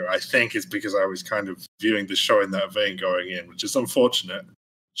earlier, I think, is because I was kind of viewing the show in that vein going in, which is unfortunate,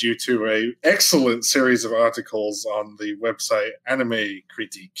 due to an excellent series of articles on the website Anime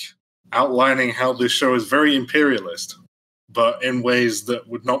Critique, outlining how this show is very imperialist, but in ways that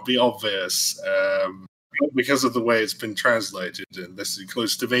would not be obvious because of the way it's been translated. And this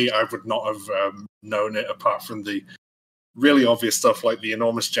includes, to me, I would not have known it apart from the really obvious stuff like the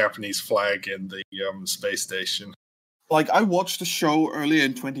enormous Japanese flag in the space station. Like, I watched the show earlier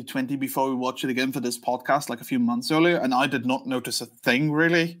in 2020 before we watched it again for this podcast, like a few months earlier, and I did not notice a thing,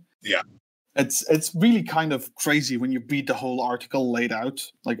 really. Yeah. It's really kind of crazy when you read the whole article laid out.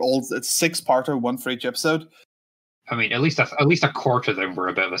 Like, it's 6-parter, one for each episode. I mean, at least a quarter of them were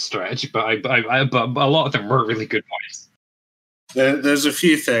a bit of a stretch, but but a lot of them were really good points. There's a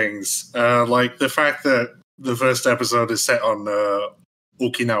few things, like the fact that the first episode is set on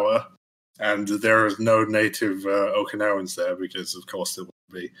Okinawa, and there is no native Okinawans there because, of course, there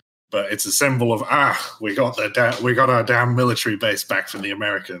would be. But it's a symbol of we got our damn military base back from the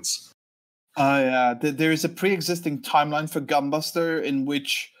Americans. Yeah, there is a pre-existing timeline for Gunbuster in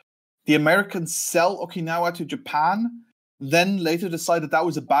which the Americans sell Okinawa to Japan, then later decide that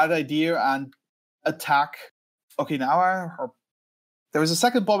was a bad idea and attack Okinawa. Or there was a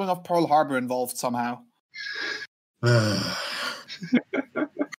second bombing of Pearl Harbor involved somehow. I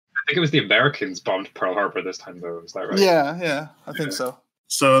think it was the Americans bombed Pearl Harbor this time, though. Is that right? Yeah, I think so.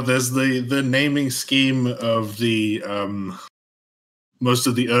 So there's the naming scheme of the most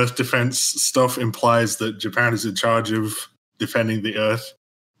of the Earth defense stuff implies that Japan is in charge of defending the Earth,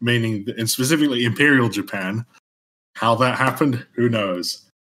 meaning, and specifically Imperial Japan. How that happened, who knows?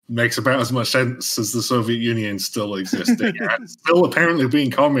 makes about as much sense as the Soviet Union still existing and still apparently being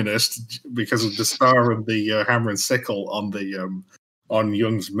communist because of the star and the hammer and sickle on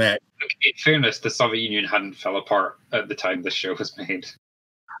Jung's mech. In fairness, the Soviet Union hadn't fell apart at the time this show was made.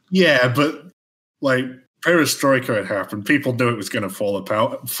 Yeah, but like perestroika had happened. People knew it was going to fall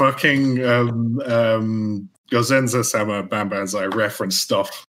apart. Fucking Gozenza-sama Banbanzai referenced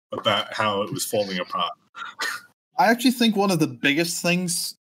stuff about how it was falling apart. I actually think one of the biggest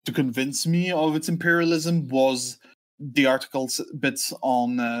things to convince me of its imperialism was the article's bits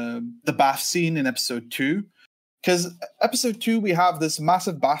on the bath scene in episode 2. Because episode 2, we have this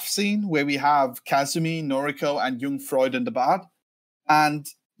massive bath scene where we have Kazumi, Noriko, and Jung Freud in the bath. And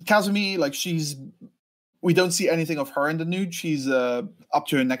Kazumi, like, we don't see anything of her in the nude. She's up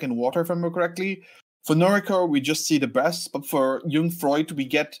to her neck in water, if I remember correctly. For Noriko, we just see the breasts. But for Jung Freud, we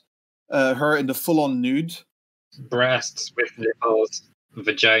get her in the full-on nude. Breasts with nipples,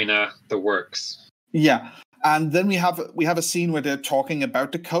 vagina, the works. Yeah, and then we have a scene where they're talking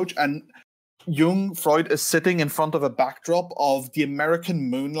about the coach, and Jung Freud is sitting in front of a backdrop of the American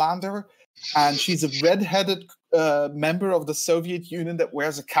moonlander, and she's a red-headed member of the Soviet Union that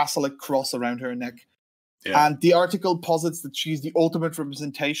wears a Catholic cross around her neck. Yeah. And the article posits that she's the ultimate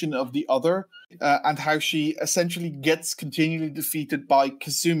representation of the other, and how she essentially gets continually defeated by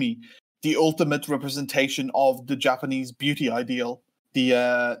Kasumi, the ultimate representation of the Japanese beauty ideal, the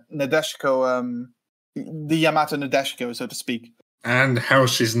Nadeshiko, the Yamato Nadeshiko, so to speak. And how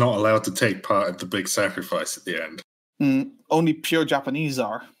she's not allowed to take part in the big sacrifice at the end. Only pure Japanese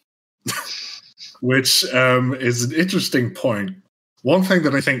are. Which is an interesting point. One thing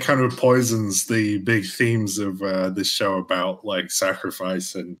that I think kind of poisons the big themes of this show about like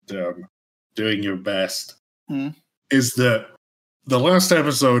sacrifice and doing your best is that the last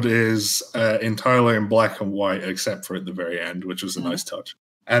episode is entirely in black and white, except for at the very end, which was a nice touch.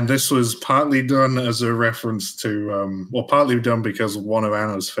 And this was partly done as a reference to, partly done because one of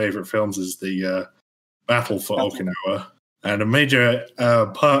Anna's favorite films is the Battle for Okinawa. And a major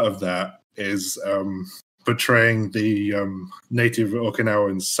part of that is portraying the native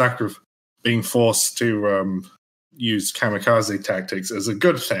Okinawans being forced to use kamikaze tactics as a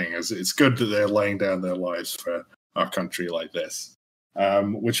good thing. As it's good that they're laying down their lives for our country like this,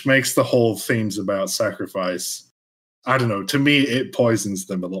 which makes the whole themes about sacrifice, I don't know, to me it poisons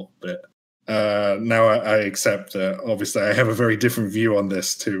them a little bit. Now I accept that obviously I have a very different view on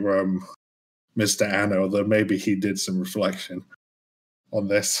this to Mr. Anno, though maybe he did some reflection on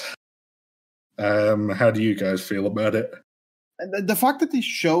this. How do you guys feel about it? The fact that this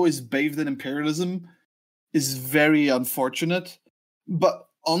show is bathed in imperialism is very unfortunate, but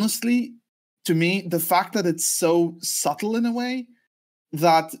honestly, to me, the fact that it's so subtle in a way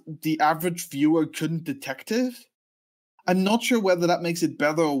that the average viewer couldn't detect it, I'm not sure whether that makes it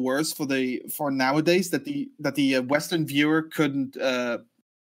better or worse for nowadays that the Western viewer couldn't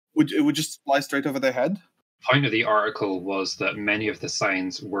would just fly straight over their head. Point of the article was that many of the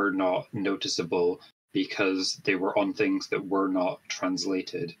signs were not noticeable because they were on things that were not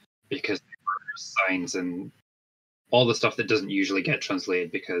translated, because they were signs and all the stuff that doesn't usually get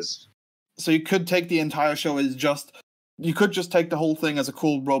translated. Because so you could take the entire show as you could just take the whole thing as a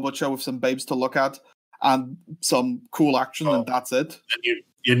cool robot show with some babes to look at and some cool action, and that's it.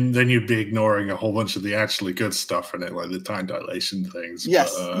 And then you'd be ignoring a whole bunch of the actually good stuff in it, like the time dilation things.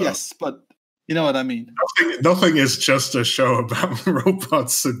 Yes, but you know what I mean. Nothing is just a show about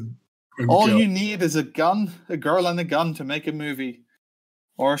robots and all you need is a gun, a girl and a gun to make a movie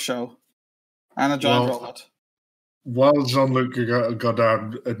or a show, and a giant robot. While Jean-Luc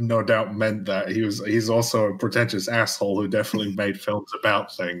Godard no doubt meant that, he's also a pretentious asshole who definitely made films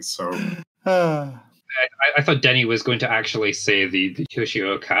about things. So I thought Denny was going to actually say the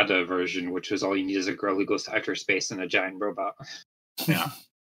Toshio Okada version, which was all you need is a girl who goes to outer space and a giant robot. Yeah.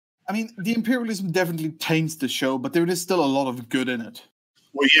 I mean, the imperialism definitely taints the show, but there is still a lot of good in it.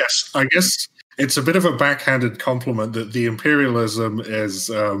 Well, yes, I guess it's a bit of a backhanded compliment that the imperialism is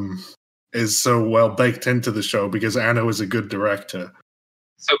so well baked into the show because Anno is a good director.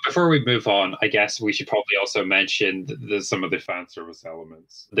 So before we move on, I guess we should probably also mention some of the fan service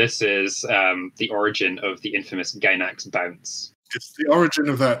elements. This is the origin of the infamous Gainax bounce. It's the origin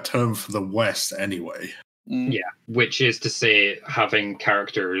of that term for the West, anyway. Yeah, which is to say having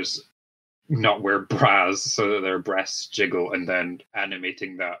characters not wear bras so that their breasts jiggle and then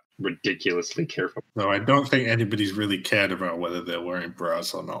animating that ridiculously carefully. No, I don't think anybody's really cared about whether they're wearing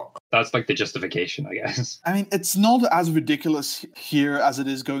bras or not. That's like the justification, I guess. I mean, it's not as ridiculous here as it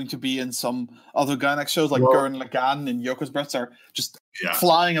is going to be in some other Gainax shows, like Gurren Lagann and Yoko's breasts are just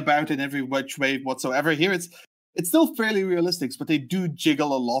flying about in every which way whatsoever. Here It's still fairly realistic, but they do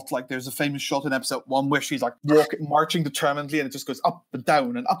jiggle a lot. Like there's a famous shot in episode 1 where she's like marching determinedly, and it just goes up and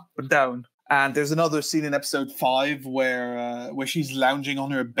down and up and down. And there's another scene in episode 5 where she's lounging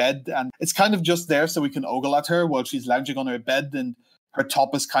on her bed, and it's kind of just there so we can ogle at her while she's lounging on her bed, and her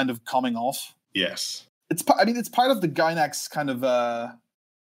top is kind of coming off. Yes. It's part of the Gainax kind of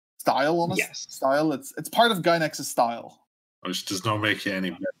style, honestly. Yes. Style. It's part of Gainax's style. Which does not make it any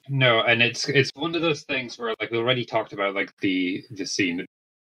better. No, and it's one of those things where, like, we already talked about, like, the scene at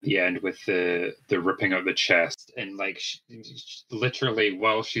the end with the ripping out the chest, and like she, literally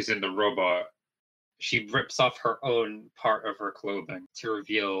while she's in the robot, she rips off her own part of her clothing to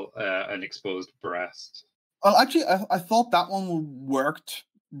reveal an exposed breast. Well, actually, I thought that one worked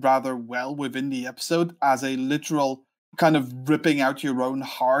rather well within the episode as a literal kind of ripping out your own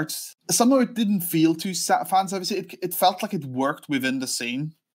heart. Somehow it didn't feel too fan service. It felt like it worked within the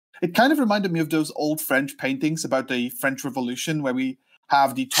scene. It kind of reminded me of those old French paintings about the French Revolution where we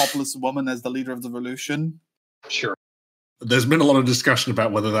have the topless woman as the leader of the revolution. Sure. There's been a lot of discussion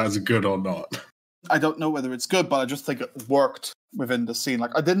about whether that is good or not. I don't know whether it's good, but I just think it worked within the scene.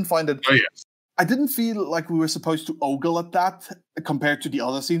 Like, I didn't find it... Oh, yes. I didn't feel like we were supposed to ogle at that compared to the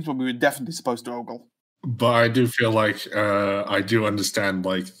other scenes where we were definitely supposed to ogle. But I do feel like I do understand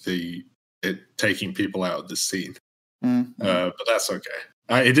like it taking people out of the scene. Mm-hmm. But that's okay.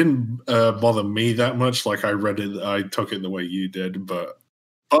 It didn't bother me that much. Like I took it the way you did. But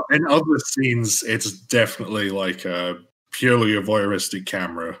in other scenes, it's definitely like purely a voyeuristic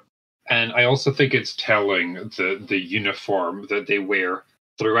camera. And I also think it's telling the uniform that they wear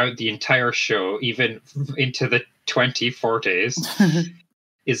throughout the entire show, even into the 2040s,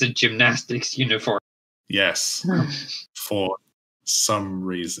 is a gymnastics uniform. Yes, for some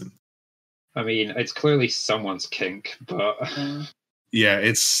reason. I mean, it's clearly someone's kink, but... Yeah,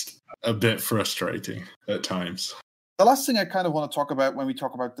 it's a bit frustrating at times. The last thing I kind of want to talk about when we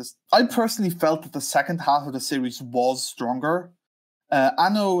talk about this, I personally felt that the second half of the series was stronger.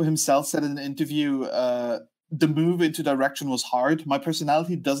 Anno himself said in an interview, the move into direction was hard. My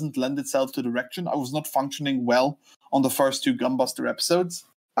personality doesn't lend itself to direction. I was not functioning well on the first 2 Gunbuster episodes.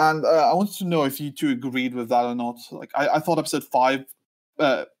 And I wanted to know if you two agreed with that or not. Like, I thought episode 4,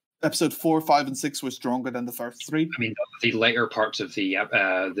 5, and 6 were stronger than the first 3. I mean, the later parts of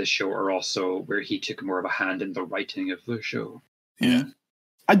the show are also where he took more of a hand in the writing of the show. Yeah.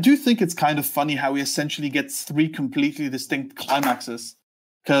 I do think it's kind of funny how he essentially gets 3 completely distinct climaxes.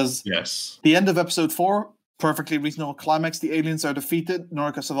 Because yes, the end of episode 4, perfectly reasonable climax. The aliens are defeated.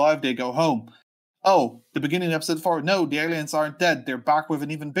 Noriko survived. They go home. Oh, the beginning of episode 4. No, the aliens aren't dead. They're back with an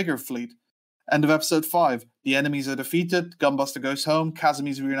even bigger fleet. End of episode 5. The enemies are defeated. Gunbuster goes home.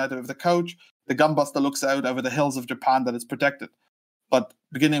 Kazumi's reunited with the coach. The Gunbuster looks out over the hills of Japan that is protected. But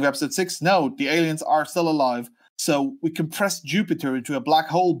beginning of episode 6. No, the aliens are still alive. So we compressed Jupiter into a black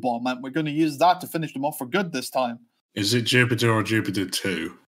hole bomb, and we're going to use that to finish them off for good this time. Is it Jupiter or Jupiter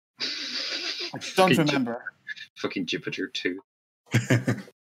 2? I don't remember. Fucking Jupiter 2.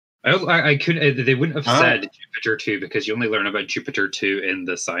 I couldn't. They wouldn't have said Jupiter 2 because you only learn about Jupiter 2 in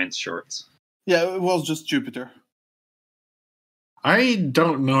the science shorts. Yeah, it was just Jupiter. I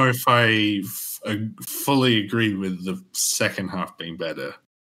don't know if I fully agree with the second half being better.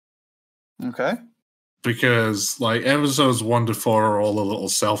 Okay. Because, like, episodes 1 to 4 are all a little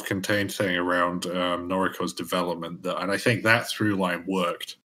self-contained thing around Noriko's development, and I think that through line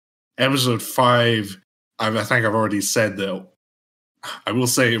worked. Episode 5, I think I've already said that I will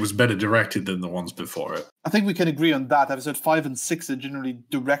say it was better directed than the ones before it. I think we can agree on that. Episode 5 and 6 are generally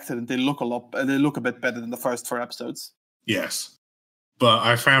directed, and they look a bit better than the first 4 episodes. Yes, but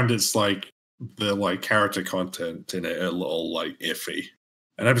I found it's like the character content in it a little iffy,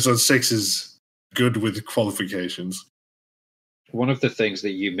 and episode 6 is good with qualifications. One of the things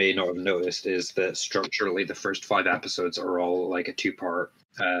that you may not have noticed is that structurally the first 5 episodes are all like a 2-part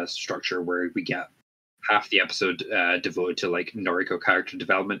structure where we get half the episode devoted to Noriko character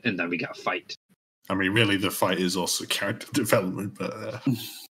development, and then we get a fight. I mean, really, the fight is also character development, but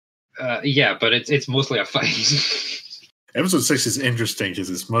yeah, but it's mostly a fight. Episode 6 is interesting because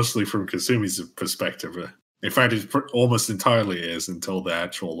it's mostly from Kasumi's perspective. In fact, it almost entirely is until the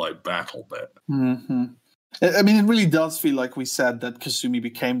actual battle bit. Mm-hmm. I mean, it really does feel like we said that Kasumi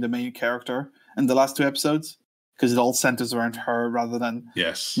became the main character in the last 2 episodes because it all centers around her rather than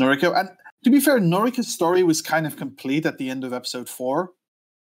Noriko. And to be fair, Noriko's story was kind of complete at the end of episode 4.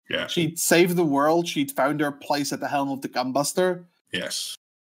 Yeah. She'd saved the world. She'd found her place at the helm of the Gunbuster. Yes.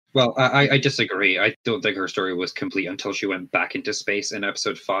 Well, I disagree. I don't think her story was complete until she went back into space in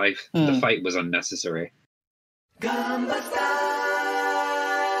episode 5. The fight was unnecessary.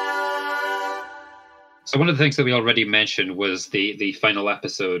 So one of the things that we already mentioned was the final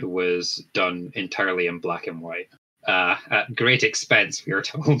episode was done entirely in black and white. At great expense, we are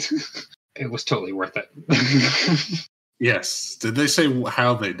told. It was totally worth it. Yes. Did they say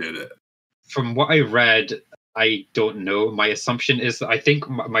how they did it? From what I read, I don't know. My assumption is that I think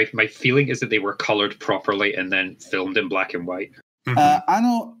my feeling is that they were colored properly and then filmed in black and white.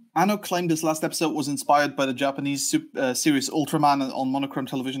 Anno claimed this last episode was inspired by the Japanese series Ultraman on monochrome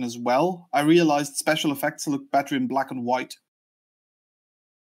television as well. I realized special effects look better in black and white.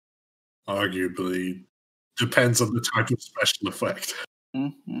 Arguably. Depends on the type of special effect.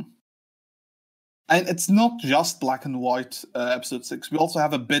 Mm-hmm. And it's not just black and white, episode 6. We also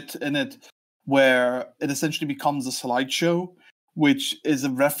have a bit in it where it essentially becomes a slideshow, which is a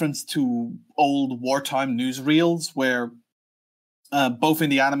reference to old wartime newsreels where both in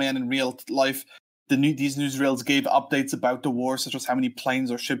the anime and in real life, these newsreels gave updates about the war, such as how many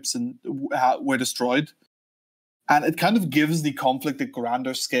planes or ships were destroyed. And it kind of gives the conflict a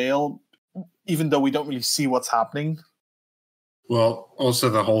grander scale, even though we don't really see what's happening. Well, also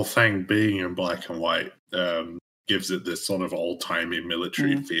the whole thing being in black and white gives it this sort of old-timey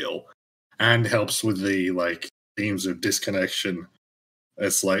military feel, and helps with the themes of disconnection.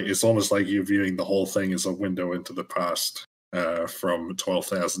 It's almost like you're viewing the whole thing as a window into the past from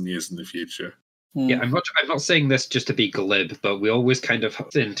 12,000 years in the future. Yeah, I'm not saying this just to be glib, but we always kind of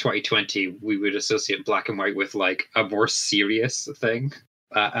in 2020 we would associate black and white with like a more serious thing,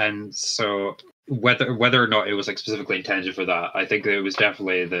 and so whether or not it was like specifically intended for that, I think that it was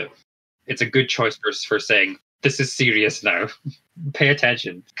definitely that it's a good choice for saying this is serious now. Pay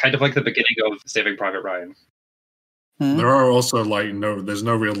attention, kind of like the beginning of Saving Private Ryan. There are also there's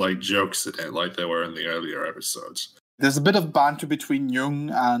no real jokes in it like there were in the earlier episodes. There's a bit of banter between Jung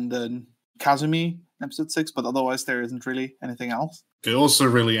and Kazumi in episode 6, but otherwise there isn't really anything else. It also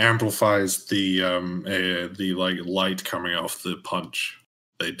really amplifies the light coming off the punch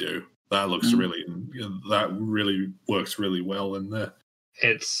they do. That looks that really works really well in there.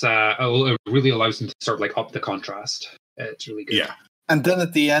 It really allows them to sort of up the contrast. It's really good. Yeah. And then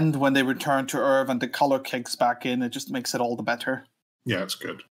at the end, when they return to Earth and the color kicks back in, it just makes it all the better. Yeah, it's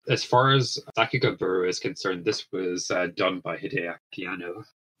good. As far as Sakuga Buru is concerned, this was done by Hideaki Anno.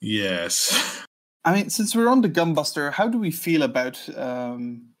 Yes. I mean, since we're on the Gunbuster, how do we feel about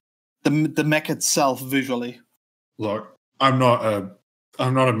the mech itself visually? Look, I'm not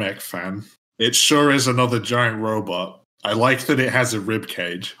a mech fan. It sure is another giant robot. I like that it has a rib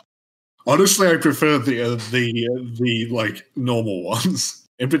cage. Honestly, I prefer the normal ones.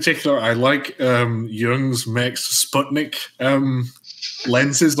 In particular, I like Jung's mech's Sputnik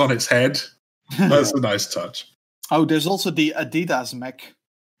lenses on its head. That's a nice touch. Oh, there's also the Adidas mech,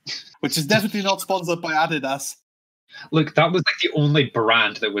 which is definitely not sponsored by Adidas. Look, that was the only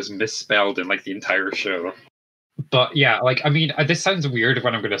brand that was misspelled in the entire show. But yeah, I mean, this sounds weird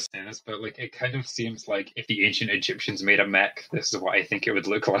when I'm going to say this, but it kind of seems like if the ancient Egyptians made a mech, this is what I think it would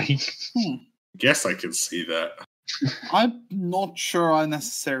look like. Guess I can see that. I'm not sure I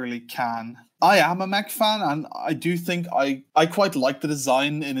necessarily can. I am a mech fan, and I do think I quite like the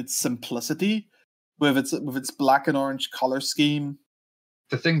design in its simplicity, with its black and orange color scheme.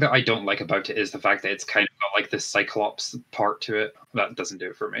 The thing that I don't like about it is the fact that it's kind of got this Cyclops part to it. That doesn't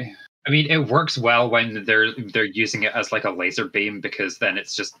do it for me. I mean, it works well when they're using it as a laser beam, because then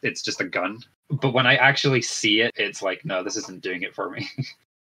it's just a gun. But when I actually see it, it's no, this isn't doing it for me.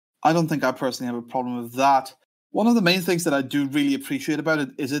 I don't think I personally have a problem with that. One of the main things that I do really appreciate about it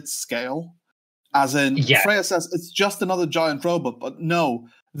is its scale. As in, Freya says, it's just another giant robot, but no,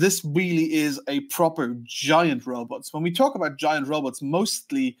 this really is a proper giant robot. So when we talk about giant robots,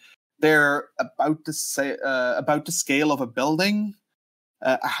 mostly they're about the scale of a building,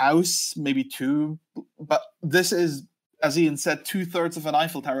 a house, maybe two. But this is, as Ian said, 2/3 of an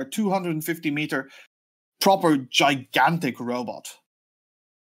Eiffel Tower, 250-meter, proper gigantic robot.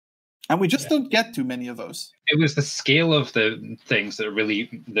 And we just don't get too many of those. It was the scale of the things that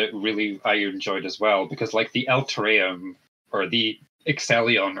really I enjoyed as well, because the Eltreum or the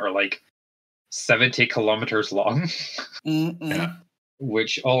Excellion are 70 kilometers long,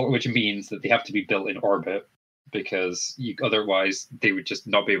 which means that they have to be built in orbit, because otherwise they would just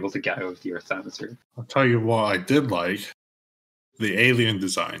not be able to get out of the Earth's atmosphere. I'll tell you what I did like: the alien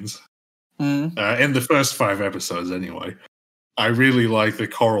designs. In the first 5 episodes, anyway. I really like the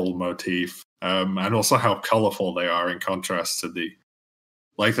coral motif, and also how colorful they are in contrast to the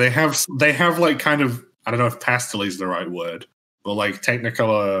they have kind of, I don't know if pastel is the right word, but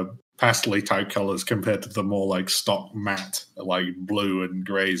Technicolor pastel type colors compared to the more stock matte blue and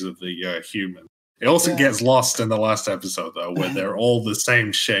grays of the human. It also gets lost in the last episode though, where they're all the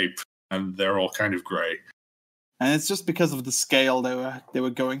same shape and they're all kind of grey. And it's just because of the scale they were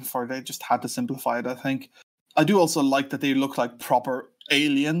going for. They just had to simplify it, I think. I do also like that they look like proper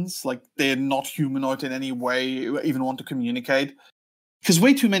aliens, like they're not humanoid in any way, even want to communicate. Because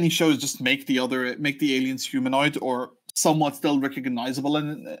way too many shows just make the aliens humanoid or somewhat still recognizable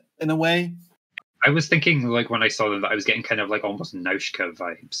in a way. I was thinking, like, when I saw them, that I was getting kind of like almost Nausicaä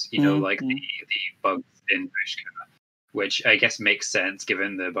vibes, you know, like the bugs in Nausicaä, which I guess makes sense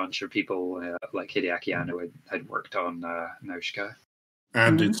given the bunch of people like Hideaki Anno had worked on Nausicaä.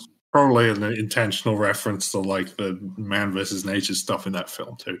 And it's probably an intentional reference to like the man versus nature stuff in that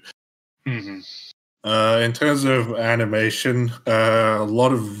film too. In terms of animation, a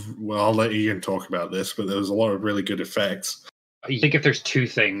lot of, well, I'll let Ian talk about this, but there was a lot of really good effects. I think if there's two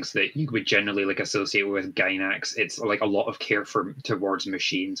things that you would generally like associate with Gainax, it's like a lot of care towards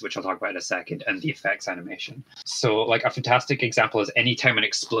machines, which I'll talk about in a second, and the effects animation. So like a fantastic example is anytime an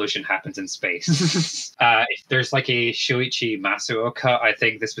explosion happens in space. If there's like a Shoichi Masuo cut, I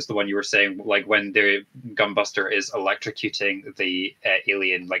think this was the one you were saying, like when the Gunbuster is electrocuting the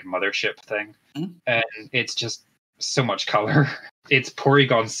alien like mothership thing. And it's just so much color. It's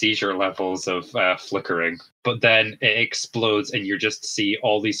Porygon seizure levels of flickering, but then it explodes and you just see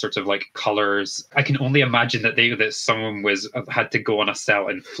all these sorts of like colors. I can only imagine that someone had to go on a cell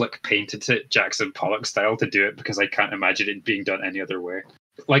and flick painted it Jackson Pollock style to do it, because I can't imagine it being done any other way.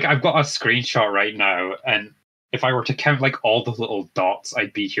 Like I've got a screenshot right now, and if I were to count like all the little dots,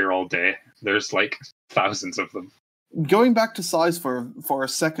 I'd be here all day. There's like thousands of them. Going back to size for a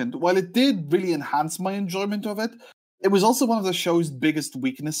second, while it did really enhance my enjoyment of it, it was also one of the show's biggest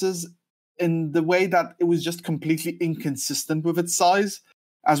weaknesses in the way that it was just completely inconsistent with its size.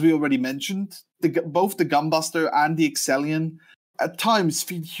 As we already mentioned, both the Gunbuster and the Excellion at times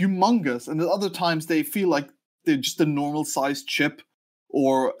feel humongous, and at other times they feel like they're just a normal-sized chip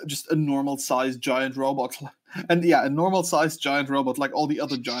or just a normal-sized giant robot. And yeah, a normal-sized giant robot like all the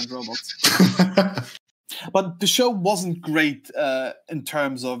other giant robots. But the show wasn't great in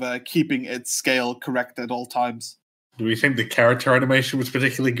terms of keeping its scale correct at all times. Do we think the character animation was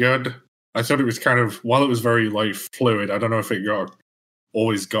particularly good? I thought it was kind of, while it was very like fluid, I don't know if it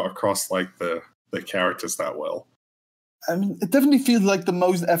always got across like the characters that well. I mean, it definitely feels like the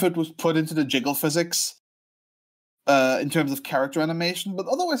most effort was put into the jiggle physics in terms of character animation, but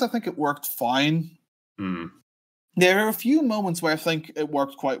otherwise I think it worked fine. There are a few moments where I think it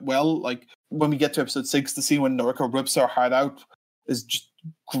worked quite well, like when we get to episode 6, the scene when Noriko rips her heart out is just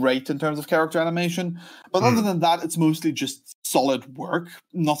great in terms of character animation. But other than that, it's mostly just solid work.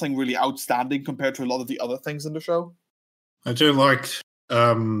 Nothing really outstanding compared to a lot of the other things in the show. I do like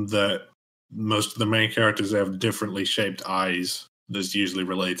that most of the main characters have differently shaped eyes that's usually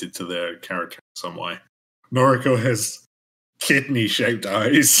related to their character in some way. Noriko has kidney-shaped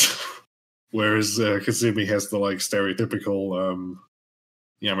eyes, whereas Kazumi has the like stereotypical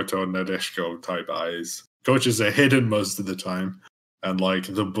Yamato and Nadeshiko type eyes. Coaches are hidden most of the time. And like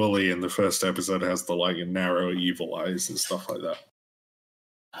the bully in the first episode has the like narrow evil eyes and stuff like that.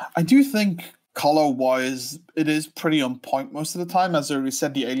 I do think color-wise, it is pretty on point most of the time. As I already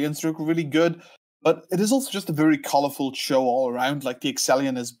said, the aliens look really good, but it is also just a very colorful show all around. Like the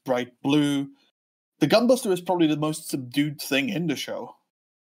Excellion is bright blue. The Gunbuster is probably the most subdued thing in the show.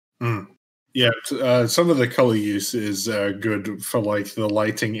 Yeah, some of the color use is good for like the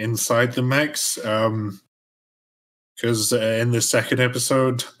lighting inside the mechs. Because in the second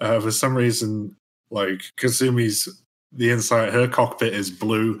episode, for some reason, like Kazumi's, the inside, her cockpit is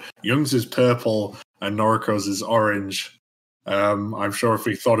blue, Young's is purple, and Noriko's is orange. I'm sure if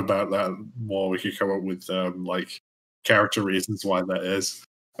we thought about that more, we could come up with like character reasons why that is.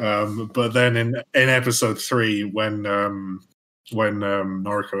 But then in episode 3, when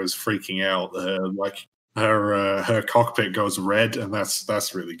Noriko is freaking out, her cockpit goes red, and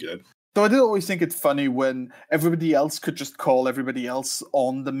that's really good. So I did always think it funny when everybody else could just call everybody else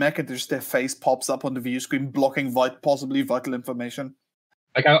on the mech and just their face pops up on the view screen, blocking possibly vital information.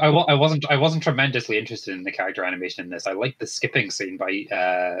 Like I wasn't tremendously interested in the character animation in this. I liked the skipping scene by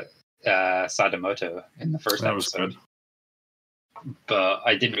Sadamoto in the first episode, but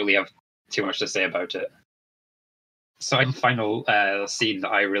I didn't really have too much to say about it. So the final scene that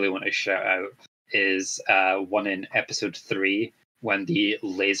I really want to shout out is one in episode 3. When the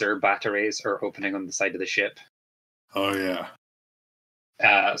laser batteries are opening on the side of the ship. Oh yeah.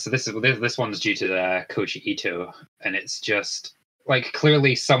 So this one's due to Koichi Ito, and it's just like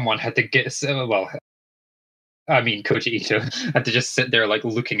clearly someone had to Koichi Ito had to just sit there like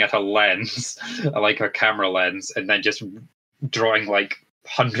looking at a lens, like a camera lens, and then just drawing like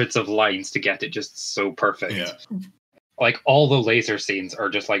hundreds of lines to get it just so perfect. Yeah. Like all the laser scenes are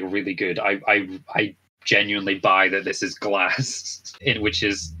just like really good. I genuinely buy that this is glass, which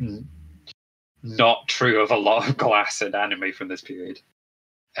is not true of a lot of glass in anime from this period,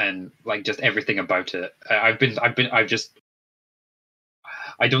 and like just everything about it. I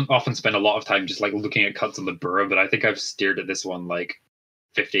don't often spend a lot of time just like looking at cuts on the burrow, but I think I've stared at this one like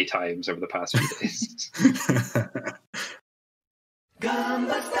 50 times over the past few days.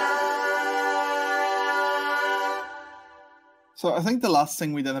 So I think the last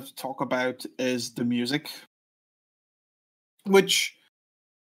thing we then have to talk about is the music, which,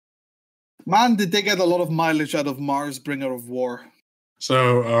 man, did they get a lot of mileage out of Mars, Bringer of War.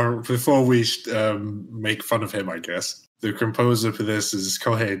 So before we make fun of him, I guess, the composer for this is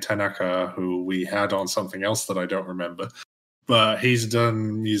Kohei Tanaka, who we had on something else that I don't remember. But he's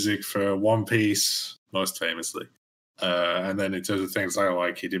done music for One Piece, most famously. And then in terms of things I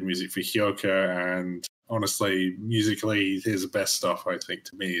like, he did music for Hyoka, and honestly, musically, his best stuff, I think,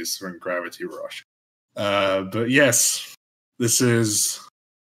 to me, is from Gravity Rush. But yes, this is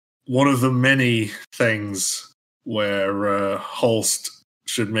one of the many things where Holst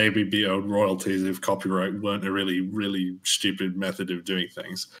should maybe be owed royalties if copyright weren't a really, really stupid method of doing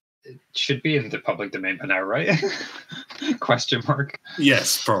things. It should be in the public domain by now, right? Question mark.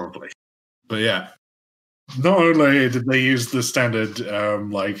 Yes, probably. But yeah, not only did they use the standard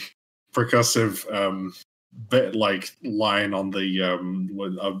like percussive bit like line on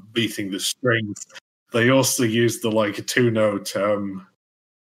the beating the strings, they also used the like 2-note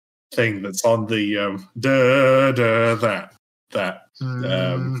thing that's on the da da that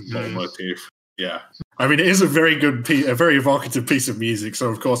motif. Yeah, I mean, it is a very good a very evocative piece of music, so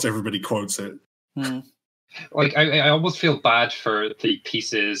of course everybody quotes it. Like, I almost feel bad for the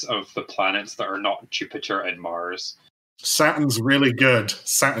pieces of the planets that are not Jupiter and Mars. Saturn's really good.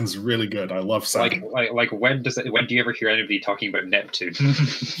 I love Saturn. Like when do you ever hear anybody talking about Neptune?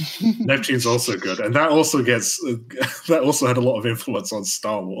 Neptune's also good, and that also had a lot of influence on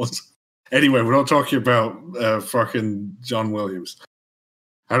Star Wars. Anyway, we're not talking about fucking John Williams.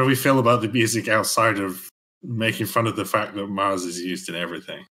 How do we feel about the music outside of making fun of the fact that Mars is used in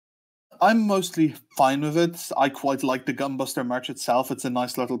everything? I'm mostly fine with it. I quite like the Gunbuster march itself. It's a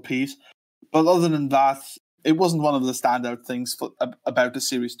nice little piece. But other than that, it wasn't one of the standout things about the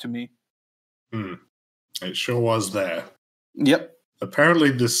series to me. It sure was there. Yep.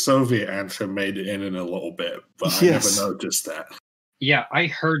 Apparently the Soviet anthem made it in a little bit, but I never noticed that. Yeah, I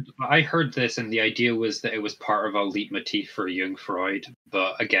heard this, and the idea was that it was part of a leitmotif for Jung Freud.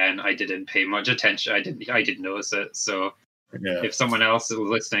 But again, I didn't pay much attention. I didn't notice it. So if someone else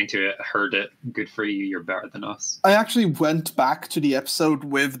listening to it heard it, good for you. You're better than us. I actually went back to the episode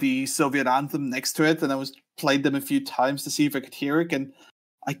with the Soviet anthem next to it, and I played them a few times to see if I could hear it, and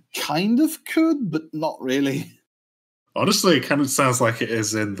I kind of could, but not really. Honestly, it kind of sounds like it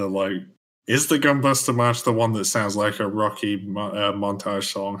is in the like. Is the Gunbuster March the one that sounds like a Rocky montage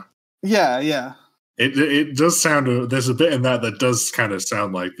song? Yeah. It does sound. There's a bit in that does kind of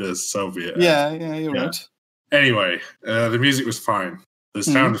sound like the Soviet. Yeah, you're right. Anyway, the music was fine. The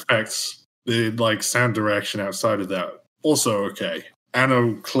sound effects, the like sound direction outside of that, also okay.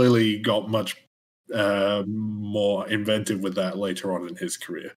 Anno clearly got much more inventive with that later on in his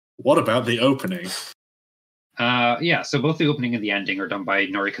career. What about the opening? So both the opening and the ending are done by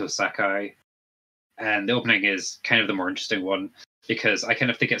Noriko Sakai, and the opening is kind of the more interesting one because I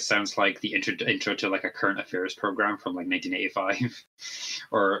kind of think it sounds like the intro to like a current affairs program from like 1985,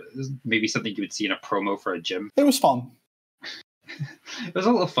 or maybe something you would see in a promo for a gym. It was fun. It was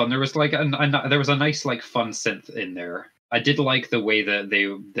a little fun. There was like there was a nice like fun synth in there. I did like the way that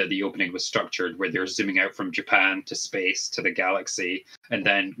the opening was structured, where they're zooming out from Japan to space to the galaxy, and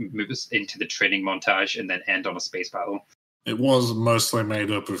then moves into the training montage, and then end on a space battle. It was mostly made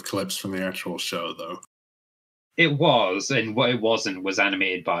up of clips from the actual show, though. It was, and what it wasn't was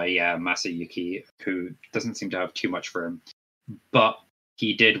animated by Masayuki, who doesn't seem to have too much for him. But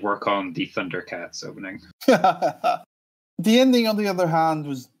he did work on the Thundercats opening. The ending, on the other hand,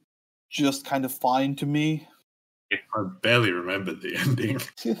 was just kind of fine to me. I barely remember the ending.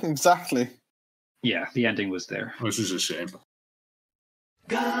 Exactly. Yeah, the ending was there. Which is a shame.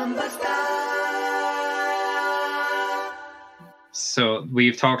 So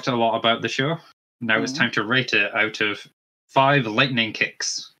we've talked a lot about the show. Now it's time to rate it out of 5 lightning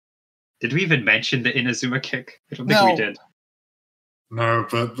kicks. Did we even mention the Inazuma kick? I don't think we did. No,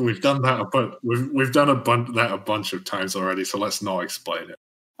 but we've done that. But we've done that a bunch of times already. So let's not explain it.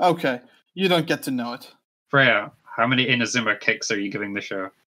 Okay, you don't get to know it. Freya, how many Inazuma kicks are you giving the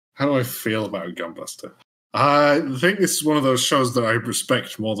show? How do I feel about Gunbuster? I think this is one of those shows that I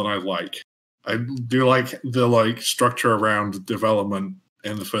respect more than I like. I do like the structure around development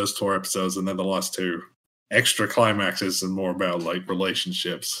in the first 4 episodes, and then the last 2 extra climaxes and more about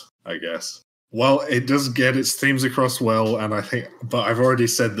relationships, I guess. Well, it does get its themes across well, and but I've already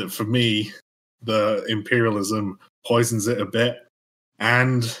said that for me, the Imperialism poisons it a bit.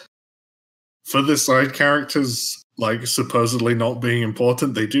 And for the side characters, supposedly not being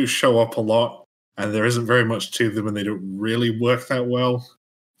important, they do show up a lot, and there isn't very much to them, and they don't really work that well.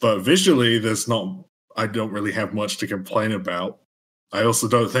 But visually, I don't really have much to complain about. I also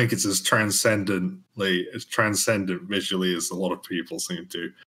don't think it's as transcendent visually as a lot of people seem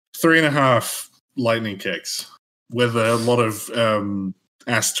to. 3.5 lightning kicks with a lot of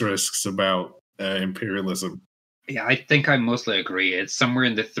asterisks about imperialism. Yeah, I think I mostly agree. It's somewhere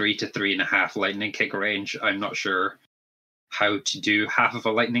in the 3 to 3.5 lightning kick range. I'm not sure how to do half of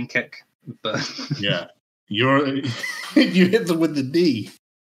a lightning kick, but yeah, you hit them with the D.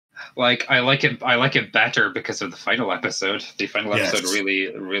 I like it better because of the final episode. The final episode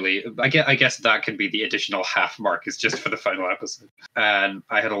really I guess that could be the additional half mark, is just for the final episode. And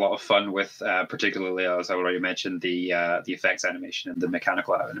I had a lot of fun with particularly, as I already mentioned, the effects animation and the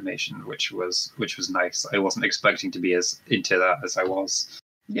mechanical animation, which was nice. I wasn't expecting to be as into that as I was.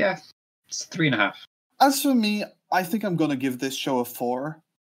 Yeah, it's 3.5. As for me, I think I'm gonna give this show a 4.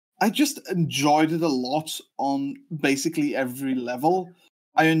 I just enjoyed it a lot on basically every level.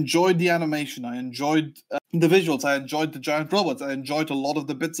 I enjoyed the animation, I enjoyed the visuals, I enjoyed the giant robots, I enjoyed a lot of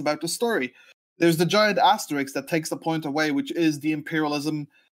the bits about the story. There's the giant asterisk that takes the point away, which is the Imperialism.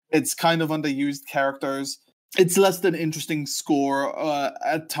 It's kind of underused characters. It's less than interesting score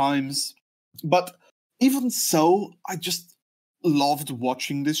at times. But even so, I just loved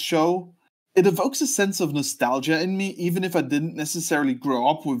watching this show. It evokes a sense of nostalgia in me, even if I didn't necessarily grow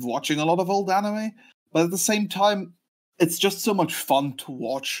up with watching a lot of old anime. But at the same time, it's just so much fun to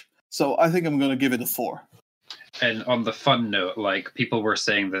watch. So I think I'm going to give it a 4. And on the fun note, people were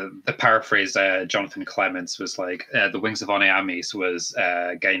saying the paraphrase Jonathan Clements was the Wings of Oneamis was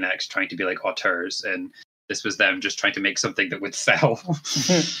Gainax trying to be like auteurs, and this was them just trying to make something that would sell.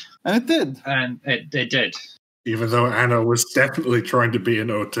 And it did. And it did. Even though Anno was definitely trying to be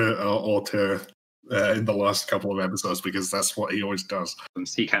an auteur in the last couple of episodes, because that's what he always does.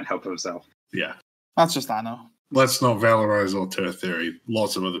 He can't help himself. Yeah. That's just Anno. Let's not valorize auteur theory.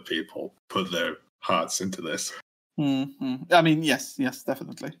 Lots of other people put their hearts into this. Mm-hmm. I mean, yes,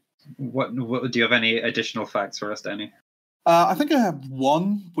 definitely. What do you have any additional facts for us, Danny? I think I have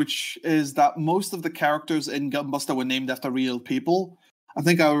one, which is that most of the characters in Gunbuster were named after real people. I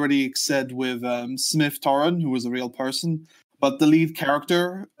think I already said with Smith Torren, who was a real person, but the lead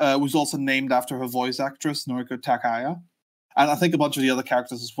character was also named after her voice actress, Noriko Takaya. And I think a bunch of the other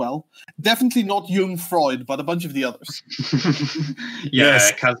characters as well. Definitely not Jung Freud, but a bunch of the others. Yeah,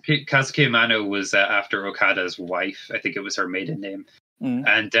 yes. Kazuki Amano was after Okada's wife. I think it was her maiden name. Mm.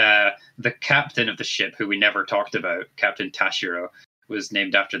 And the captain of the ship, who we never talked about, Captain Tashiro, was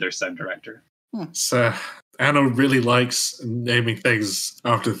named after their sound director. So Anno really likes naming things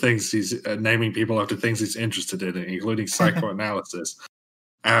after things naming people after things he's interested in, including psychoanalysis.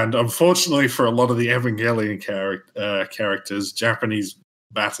 And unfortunately for a lot of the Evangelion characters, Japanese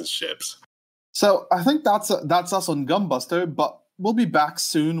battleships. So I think that's us on Gunbuster, but we'll be back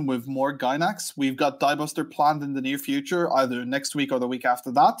soon with more Gainax. We've got Diebuster planned in the near future, either next week or the week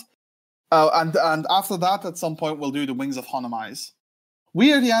after that. And after that, at some point, we'll do the Wings of Hanamais.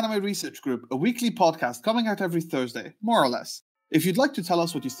 We are the Anime Research Group, a weekly podcast coming out every Thursday, more or less. If you'd like to tell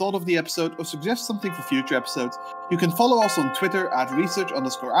us what you thought of the episode or suggest something for future episodes, you can follow us on Twitter at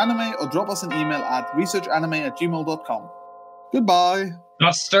research_anime or drop us an email at researchanime@gmail.com. Goodbye.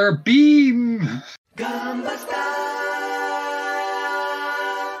 Buster Beam! Gunbuster!